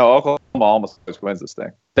crazy. No, Oklahoma almost always wins this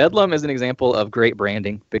thing. Bedlam is an example of great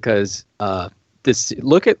branding because this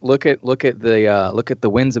look at the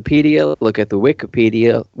Winsipedia, look at the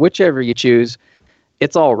Wikipedia, whichever you choose,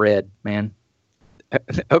 it's all red, man.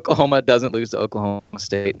 Oklahoma doesn't lose to Oklahoma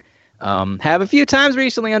State. Have a few times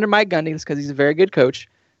recently under Mike Gundy because he's a very good coach.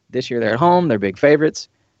 This year they're at home. They're big favorites.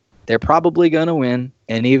 They're probably going to win.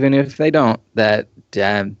 And even if they don't, that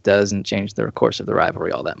doesn't change the course of the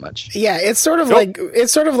rivalry all that much. Yeah, it's sort of like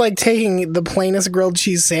taking the plainest grilled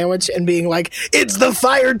cheese sandwich and being like, it's the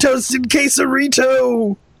fire toasted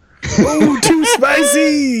quesarito. Oh, too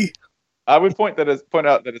spicy. I would point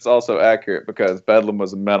out that it's also accurate because Bedlam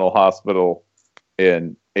was a mental hospital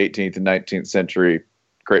in 18th and 19th century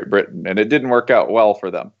Great Britain, and it didn't work out well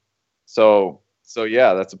for them. So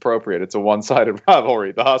yeah, that's appropriate. It's a one-sided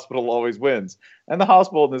rivalry. The hospital always wins, and the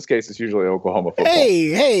hospital in this case is usually Oklahoma football.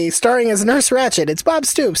 Hey, starring as Nurse Ratched, it's Bob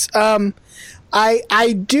Stoops. I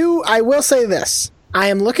will say this: I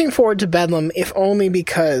am looking forward to Bedlam, if only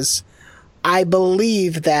because I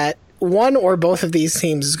believe that one or both of these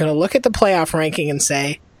teams is going to look at the playoff ranking and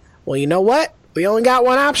say, "Well, you know what? We only got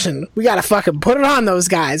one option. We got to fucking put it on those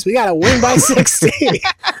guys. We got to win by 60."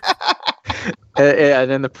 And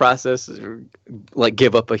then the process, like,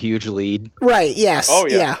 give up a huge lead. Right. Yes. Oh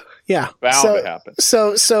yeah. Yeah. Bound to happen.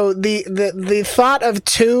 So the thought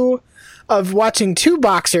of watching two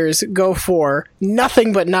boxers go for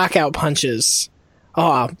nothing but knockout punches.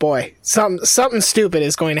 Oh boy, something stupid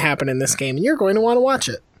is going to happen in this game, and you're going to want to watch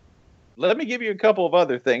it. Let me give you a couple of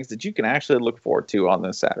other things that you can actually look forward to on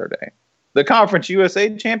this Saturday. The Conference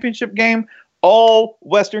USA Championship game. All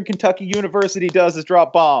Western Kentucky University does is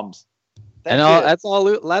drop bombs. That's all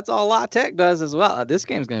La Tech does as well. This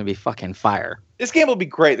game's going to be fucking fire. This game will be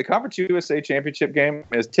great. The Conference USA Championship game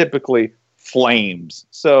is typically flames,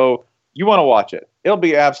 so you want to watch it. It'll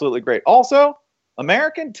be absolutely great. Also,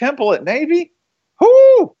 American Temple at Navy.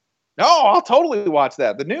 Whoo! No, I'll totally watch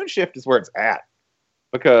that. The noon shift is where it's at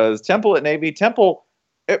because Temple at Navy.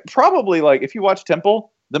 It probably, like, if you watch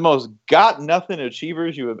Temple, the most got-nothing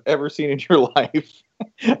achievers you have ever seen in your life.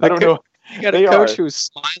 I don't know. You got a coach who's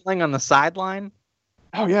smiling on the sideline.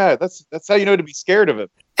 Oh yeah, that's how you know to be scared of him.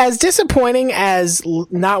 As disappointing as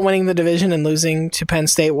not winning the division and losing to Penn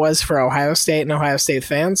State was for Ohio State and Ohio State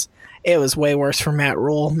fans, it was way worse for Matt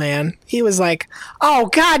Rule, man. He was like, oh,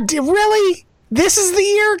 God, really? This is the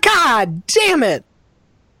year? God damn it.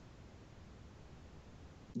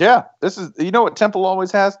 Yeah, this is, you know what Temple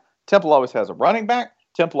always has? Temple always has a running back.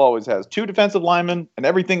 Temple always has 2 defensive linemen, and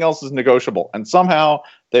everything else is negotiable. And somehow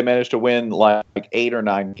they managed to win like 8 or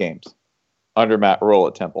 9 games under Matt Rule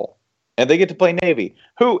at Temple. And they get to play Navy,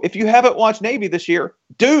 who, if you haven't watched Navy this year,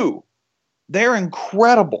 do. They're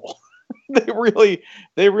incredible. They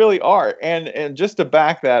really are. And just to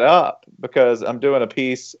back that up, because I'm doing a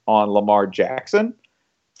piece on Lamar Jackson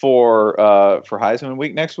for Heisman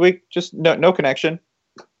Week next week, just no connection.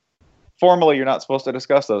 Formally, you're not supposed to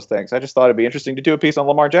discuss those things. I just thought it'd be interesting to do a piece on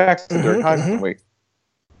Lamar Jackson during Heisman Week.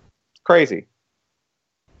 It's crazy.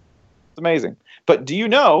 It's amazing. But do you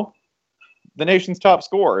know the nation's top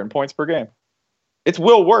scorer in points per game? It's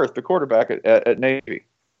Will Worth, the quarterback at Navy.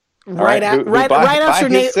 Right after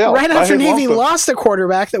Navy lost a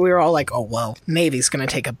quarterback that we were all like, oh, well, Navy's going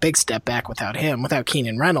to take a big step back without him, without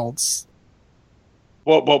Keenan Reynolds.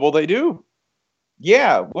 What will they do?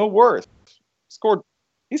 Yeah, Will Worth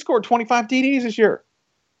He scored 25 TDs this year.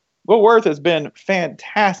 Will Worth has been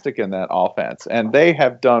fantastic in that offense, and they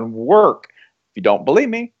have done work. If you don't believe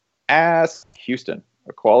me, ask Houston,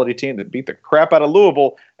 a quality team that beat the crap out of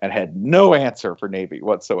Louisville and had no answer for Navy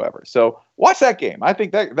whatsoever. So watch that game. I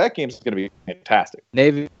think that game's going to be fantastic.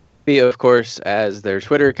 Navy, of course, as their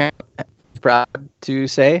Twitter account proud to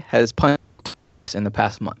say, has punted in the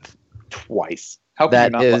past month. Twice. How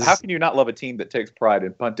can you not love a team that takes pride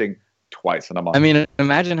in punting twice in a month? I mean,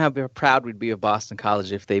 imagine how proud we'd be of Boston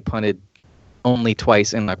College if they punted only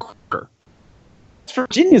twice in a quarter.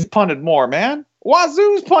 Virginia's punted more, man.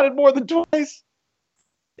 Wazoo's punted more than twice.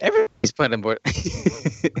 Everybody's punted more.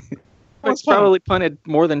 It's probably punted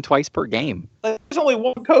more than twice per game. There's only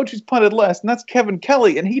one coach who's punted less, and that's Kevin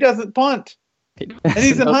Kelly, and he doesn't punt. And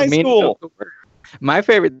he's in high school. My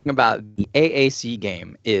favorite thing about the AAC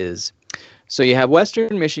game is, so you have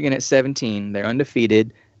Western Michigan at 17. They're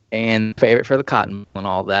undefeated and favorite for the Cotton Bowl and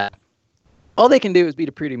all that. All they can do is beat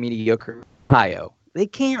a pretty mediocre Ohio. They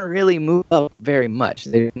can't really move up very much.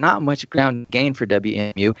 There's not much ground gain for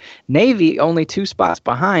WMU. Navy only 2 spots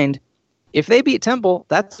behind. If they beat Temple,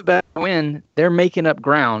 that's a better win. They're making up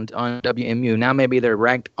ground on WMU. Now maybe they're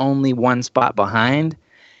ranked only 1 spot behind.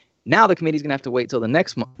 Now the committee's going to have to wait till the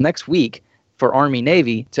next week for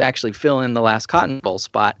Army-Navy to actually fill in the last Cotton Bowl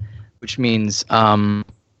spot, which means and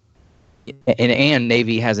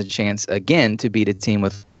Navy has a chance again to beat a team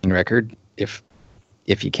with a record if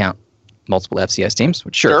you count multiple FCS teams,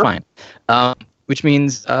 which sure. Fine. Which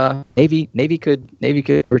means Navy could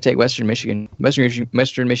overtake Western Michigan.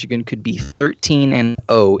 Western Michigan could be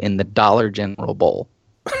 13-0 in the Dollar General Bowl.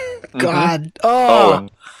 God.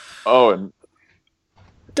 And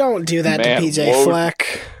don't do that to PJ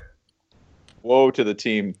Fleck. Woe to the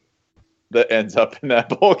team that ends up in that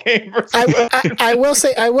bowl game. I will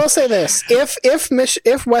say this: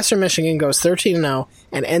 if Western Michigan goes 13-0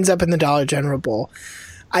 and ends up in the Dollar General Bowl,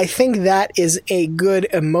 I think that is a good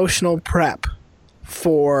emotional prep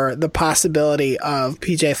for the possibility of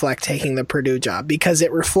PJ Fleck taking the Purdue job, because it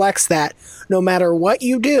reflects that no matter what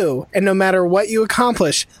you do and no matter what you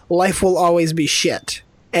accomplish, life will always be shit.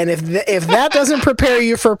 And if that doesn't prepare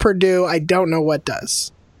you for Purdue, I don't know what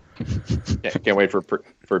does. Can't wait for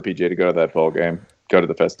PJ to go to that bowl game. Go to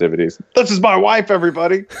the festivities. This is my wife,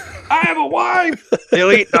 everybody. I have a wife.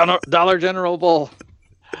 Elite Dollar General Bowl.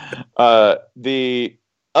 The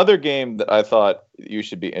other game that I thought you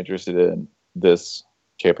should be interested in this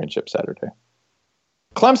championship Saturday,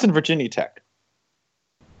 Clemson, Virginia Tech,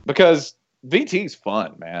 because VT's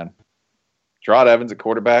fun, man. Gerard Evans at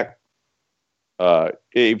quarterback,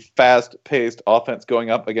 a fast-paced offense going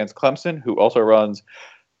up against Clemson, who also runs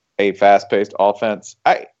a fast-paced offense.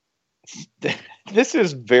 This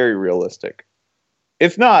is very realistic.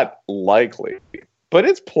 It's not likely, but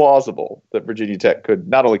it's plausible that Virginia Tech could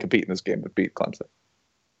not only compete in this game, but beat Clemson.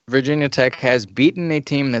 Virginia Tech has beaten a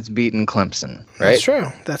team that's beaten Clemson, right?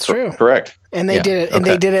 That's true. Correct. And they did it. And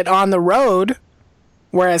they did it on the road,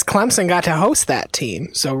 whereas Clemson got to host that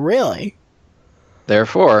team. So really,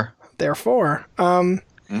 therefore,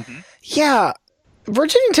 yeah,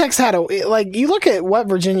 Virginia Tech's had you look at what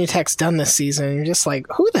Virginia Tech's done this season, and you're just like,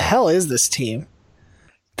 who the hell is this team?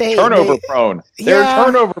 Turnover prone. They're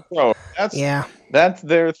turnover prone. That's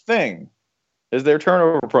their thing. Is they're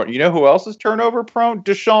turnover prone. You know who else is turnover prone?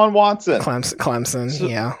 Deshaun Watson. Clemson.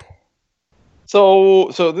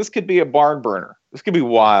 So this could be a barn burner. This could be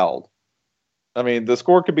wild. I mean, the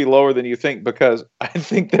score could be lower than you think because I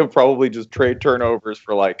think they'll probably just trade turnovers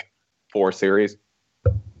for like 4 series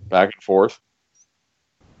back and forth.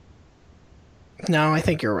 No, I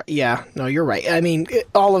think you're right. Yeah, no, you're right. I mean,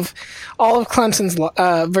 all of Clemson's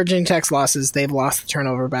Virginia Tech's losses, they've lost the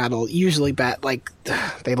turnover battle. Usually,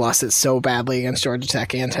 they lost it so badly against Georgia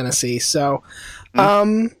Tech and Tennessee. So,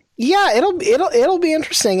 yeah, it'll be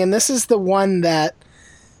interesting. And this is the one that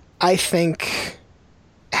I think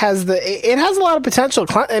has a lot of potential.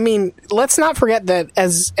 I mean, let's not forget that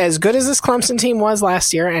as good as this Clemson team was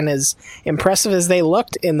last year, and as impressive as they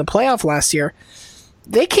looked in the playoff last year,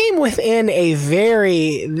 they came within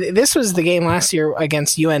this was the game last year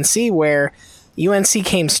against UNC where UNC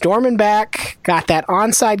came storming back, got that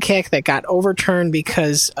onside kick that got overturned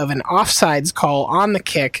because of an offsides call on the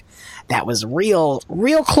kick. That was real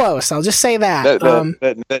close. I'll just say that.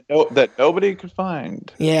 That nobody could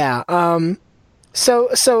find. Yeah. So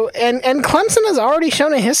Clemson has already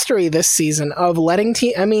shown a history this season of letting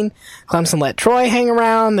Clemson let Troy hang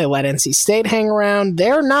around. They let NC State hang around.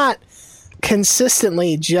 They're not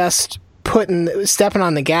consistently just stepping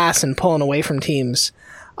on the gas and pulling away from teams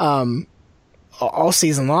all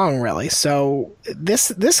season long, really. So this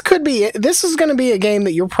is going to be a game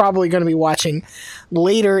that you're probably going to be watching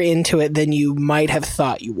later into it than you might have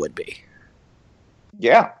thought you would be.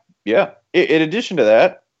 Yeah. In addition to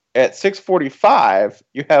that, at 6:45,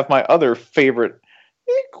 you have my other favorite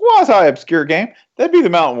quasi-obscure game. That'd be the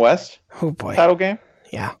Mountain West title game.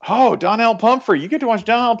 Yeah. Oh, Donnell Pumphrey. You get to watch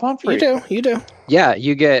Donnell Pumphrey. You do. Yeah,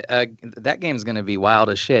 you get that game's going to be wild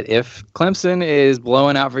as shit. If Clemson is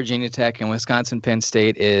blowing out Virginia Tech and Wisconsin Penn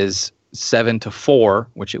State is 7-4,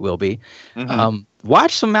 which it will be,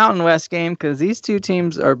 watch some Mountain West game because these two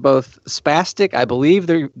teams are both spastic. I believe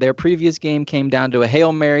their previous game came down to a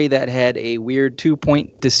Hail Mary that had a weird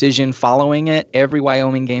 2-point decision following it. Every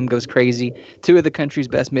Wyoming game goes crazy. 2 of the country's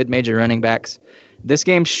best mid-major running backs. This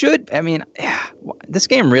game this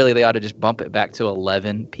game really, they ought to just bump it back to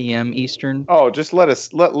 11 p.m. Eastern. Oh, just let us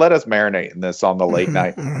marinate in this on the late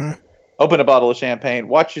night. Open a bottle of champagne.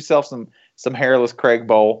 Watch yourself some hairless Craig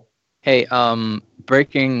Bowl. Hey,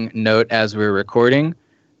 breaking note as we're recording,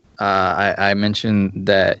 I mentioned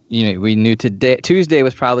that we knew Tuesday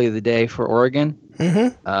was probably the day for Oregon.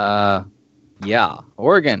 Yeah,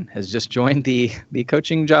 Oregon has just joined the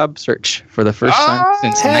coaching job search for the first time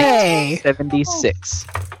since 1976.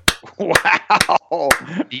 Wow.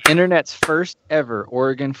 The internet's first ever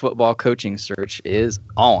Oregon football coaching search is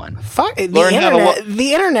on. Fuck,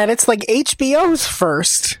 the internet, it's like HBO's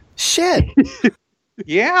first. Shit.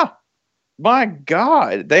 Yeah. My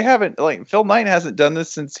God. They haven't, Phil Knight hasn't done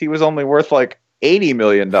this since he was only worth $80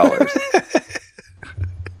 million.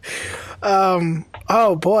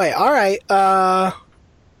 Oh boy. All right.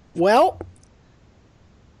 Well.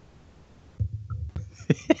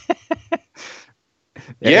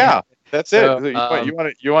 Yeah, that's it. So, you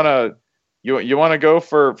want to go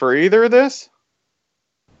for either of this?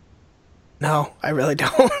 No, I really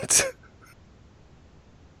don't.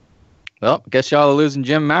 Well, guess y'all are losing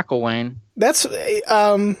Jim McElwain. That's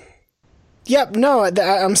Yep. No,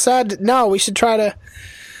 I'm sad. No, we should try to.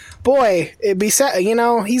 Boy, it'd be sad.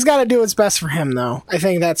 He's got to do what's best for him, though. I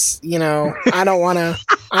think that's. I don't want to.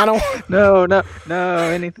 I don't. No.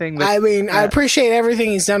 Anything. I mean, I appreciate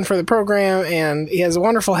everything he's done for the program, and he has a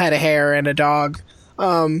wonderful head of hair and a dog.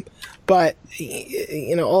 But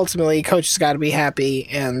ultimately, coach has got to be happy,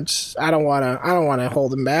 and I don't want to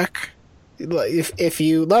hold him back. If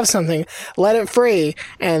you love something, let it free,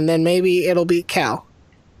 and then maybe it'll beat Cal.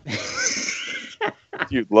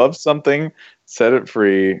 If you love something, set it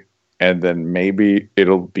free, and then maybe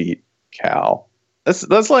it'll beat Cal.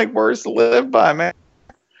 That's like words to live by, man.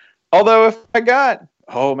 Although if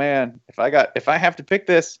I have to pick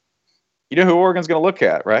this, you know who Oregon's going to look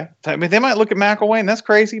at, right? I mean, they might look at McElwain. That's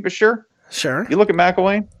crazy, but sure. You look at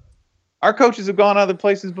McElwain. Our coaches have gone other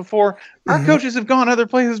places before. Our coaches have gone other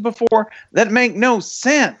places before that make no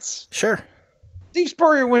sense. Sure. Steve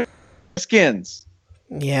Spurrier went Skins.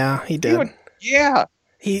 Yeah, he did.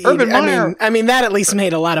 Urban Meyer. I mean, that at least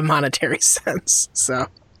made a lot of monetary sense. So,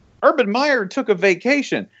 Urban Meyer took a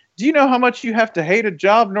vacation. Do you know how much you have to hate a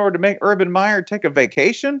job in order to make Urban Meyer take a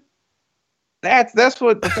vacation? That's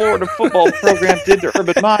what the Florida football program did to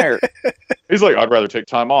Urban Meyer. He's like, I'd rather take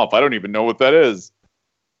time off. I don't even know what that is.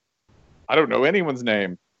 I don't know anyone's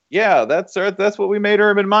name. Yeah, that's what we made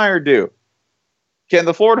Urban Meyer do. Can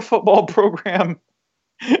the Florida football program,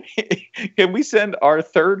 can we send our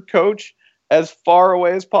third coach as far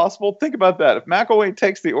away as possible? Think about that. If McElwain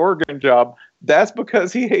takes the Oregon job, That's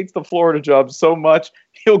because he hates the Florida job so much,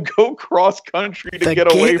 he'll go cross country to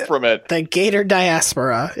get away from it. The Gator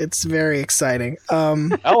diaspora. It's very exciting.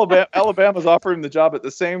 Alabama's offered him the job at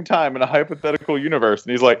the same time in a hypothetical universe,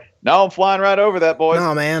 and he's like, "No, I'm flying right over that, boys."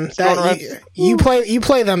 No, man. You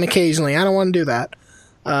play them occasionally. I don't want to do that.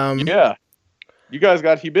 Yeah. You guys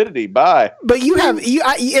got humidity. Bye. But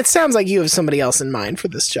it sounds like you have somebody else in mind for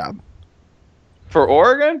this job. For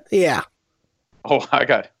Oregon? Yeah. Oh, I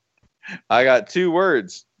got 2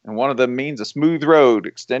 words, and one of them means a smooth road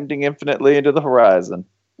extending infinitely into the horizon.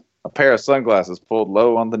 A pair of sunglasses pulled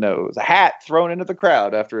low on the nose. A hat thrown into the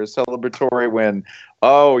crowd after a celebratory win.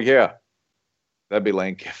 Oh, yeah. That'd be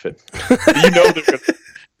Lane Kiffin.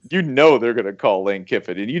 You know they're gonna call Lane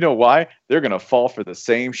Kiffin. And you know why? They're going to fall for the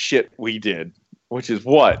same shit we did. Which is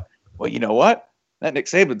what? Well, you know what? That Nick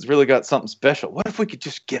Saban's really got something special. What if we could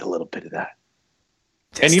just get a little bit of that?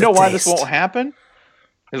 And you know why this won't happen?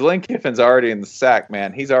 Because Lane Kiffin's already in the sack,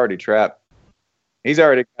 man. He's already trapped. He's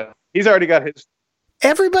already got his.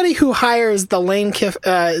 Everybody who hires the Nick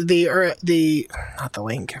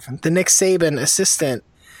Saban assistant,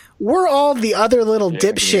 we're all the other little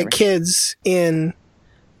dipshit kids in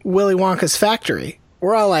Willy Wonka's factory.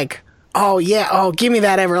 We're all like, oh yeah, oh give me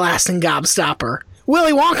that everlasting gobstopper.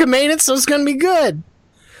 Willy Wonka made it, so it's gonna be good.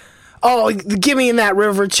 Oh, give me that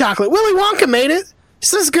river of chocolate. Willy Wonka made it.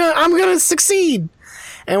 So I'm gonna succeed,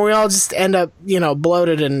 and we all just end up,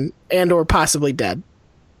 bloated and or possibly dead.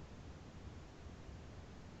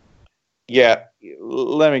 Yeah,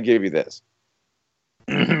 let me give you this.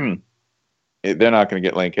 They're not going to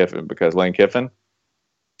get Lane Kiffin because Lane Kiffin's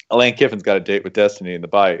got a date with Destiny in the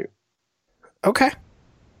Bayou. Okay.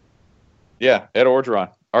 Yeah, Ed Orgeron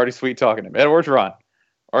already sweet talking him. Ed Orgeron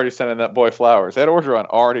already sending that boy flowers. Ed Orgeron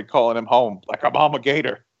already calling him home like a mama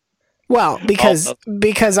gator. Well, because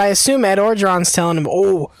I assume Ed Orgeron's telling him,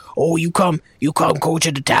 oh, you come coach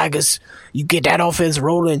of the Tigers. You get that offense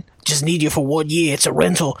rolling. Just need you for 1 year. It's a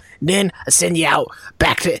rental. Then I send you out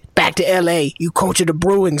back to L.A. You coach of the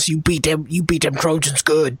Bruins. You beat them Trojans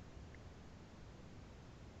good.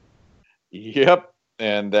 Yep,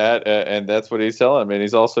 and that's what he's telling him. And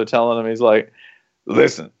he's also telling him, he's like,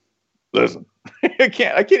 listen. I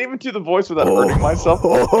can't even do the voice without hurting myself.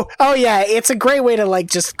 Oh yeah, it's a great way to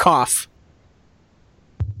just cough.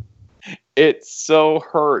 It so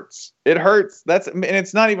hurts. It hurts. And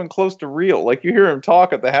it's not even close to real. Like you hear him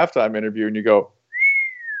talk at the halftime interview, and you go,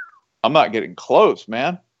 "I'm not getting close,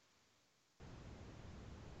 man."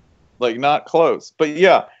 Like not close. But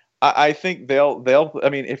yeah, I think they'll. I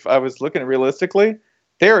mean, if I was looking realistically,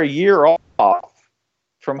 they're a year off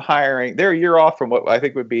from hiring. They're a year off from what I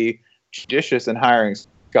think would be judicious in hiring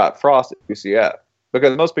Scott Frost at UCF,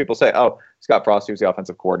 because most people say, "Oh, Scott Frost, he was the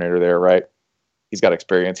offensive coordinator there, right? He's got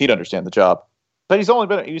experience. He'd understand the job." But he's only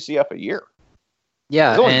been at UCF a year.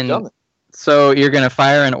 Yeah, and so you're going to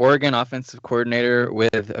fire an Oregon offensive coordinator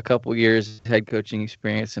with a couple years head coaching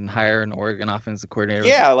experience and hire an Oregon offensive coordinator.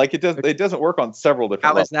 Yeah, like it doesn't work on several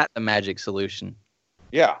different levels. How is that the magic solution?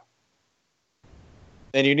 Yeah.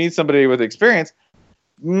 And you need somebody with experience,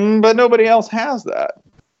 but nobody else has that.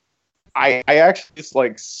 I actually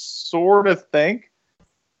just sort of think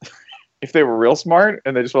if they were real smart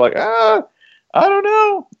and they just were like, I don't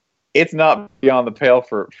know. It's not beyond the pale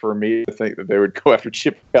for me to think that they would go after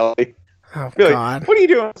Chip Kelly. Oh, God. What are you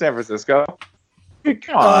doing in San Francisco?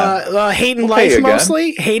 Come on. Hating life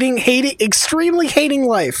mostly? Extremely hating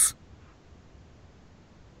life.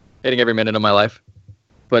 Hating every minute of my life.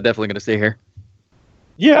 But definitely going to stay here.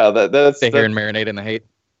 Yeah, that's... Stay here and marinate in the hate.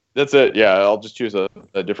 That's it. Yeah, I'll just choose a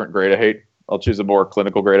different grade of hate. I'll choose a more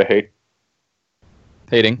clinical grade of hate.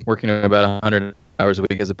 Hating, working about 100 hours a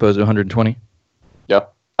week as opposed to 120. Yeah,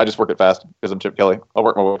 I just work it fast because I'm Chip Kelly. I'll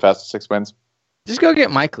work my way fast to 6 wins. Just go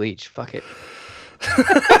get Mike Leach. Fuck it.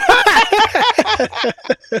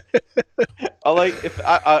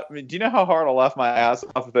 Do you know how hard I'll laugh my ass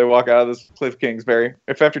off if they walk out of this Cliff Kingsbury?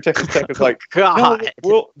 If after Texas Tech is like, God,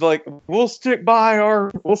 no, we'll stick by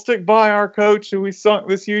our coach who we sunk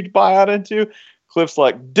this huge buyout into. Cliff's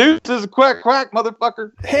like, deuces, quack, quack,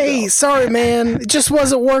 motherfucker. Hey, sorry, man. It just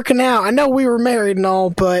wasn't working out. I know we were married and all,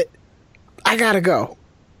 but I gotta go.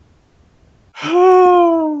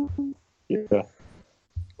 Yeah.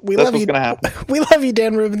 That's what's gonna happen. We love you,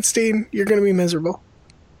 Dan Rubenstein. You're gonna be miserable.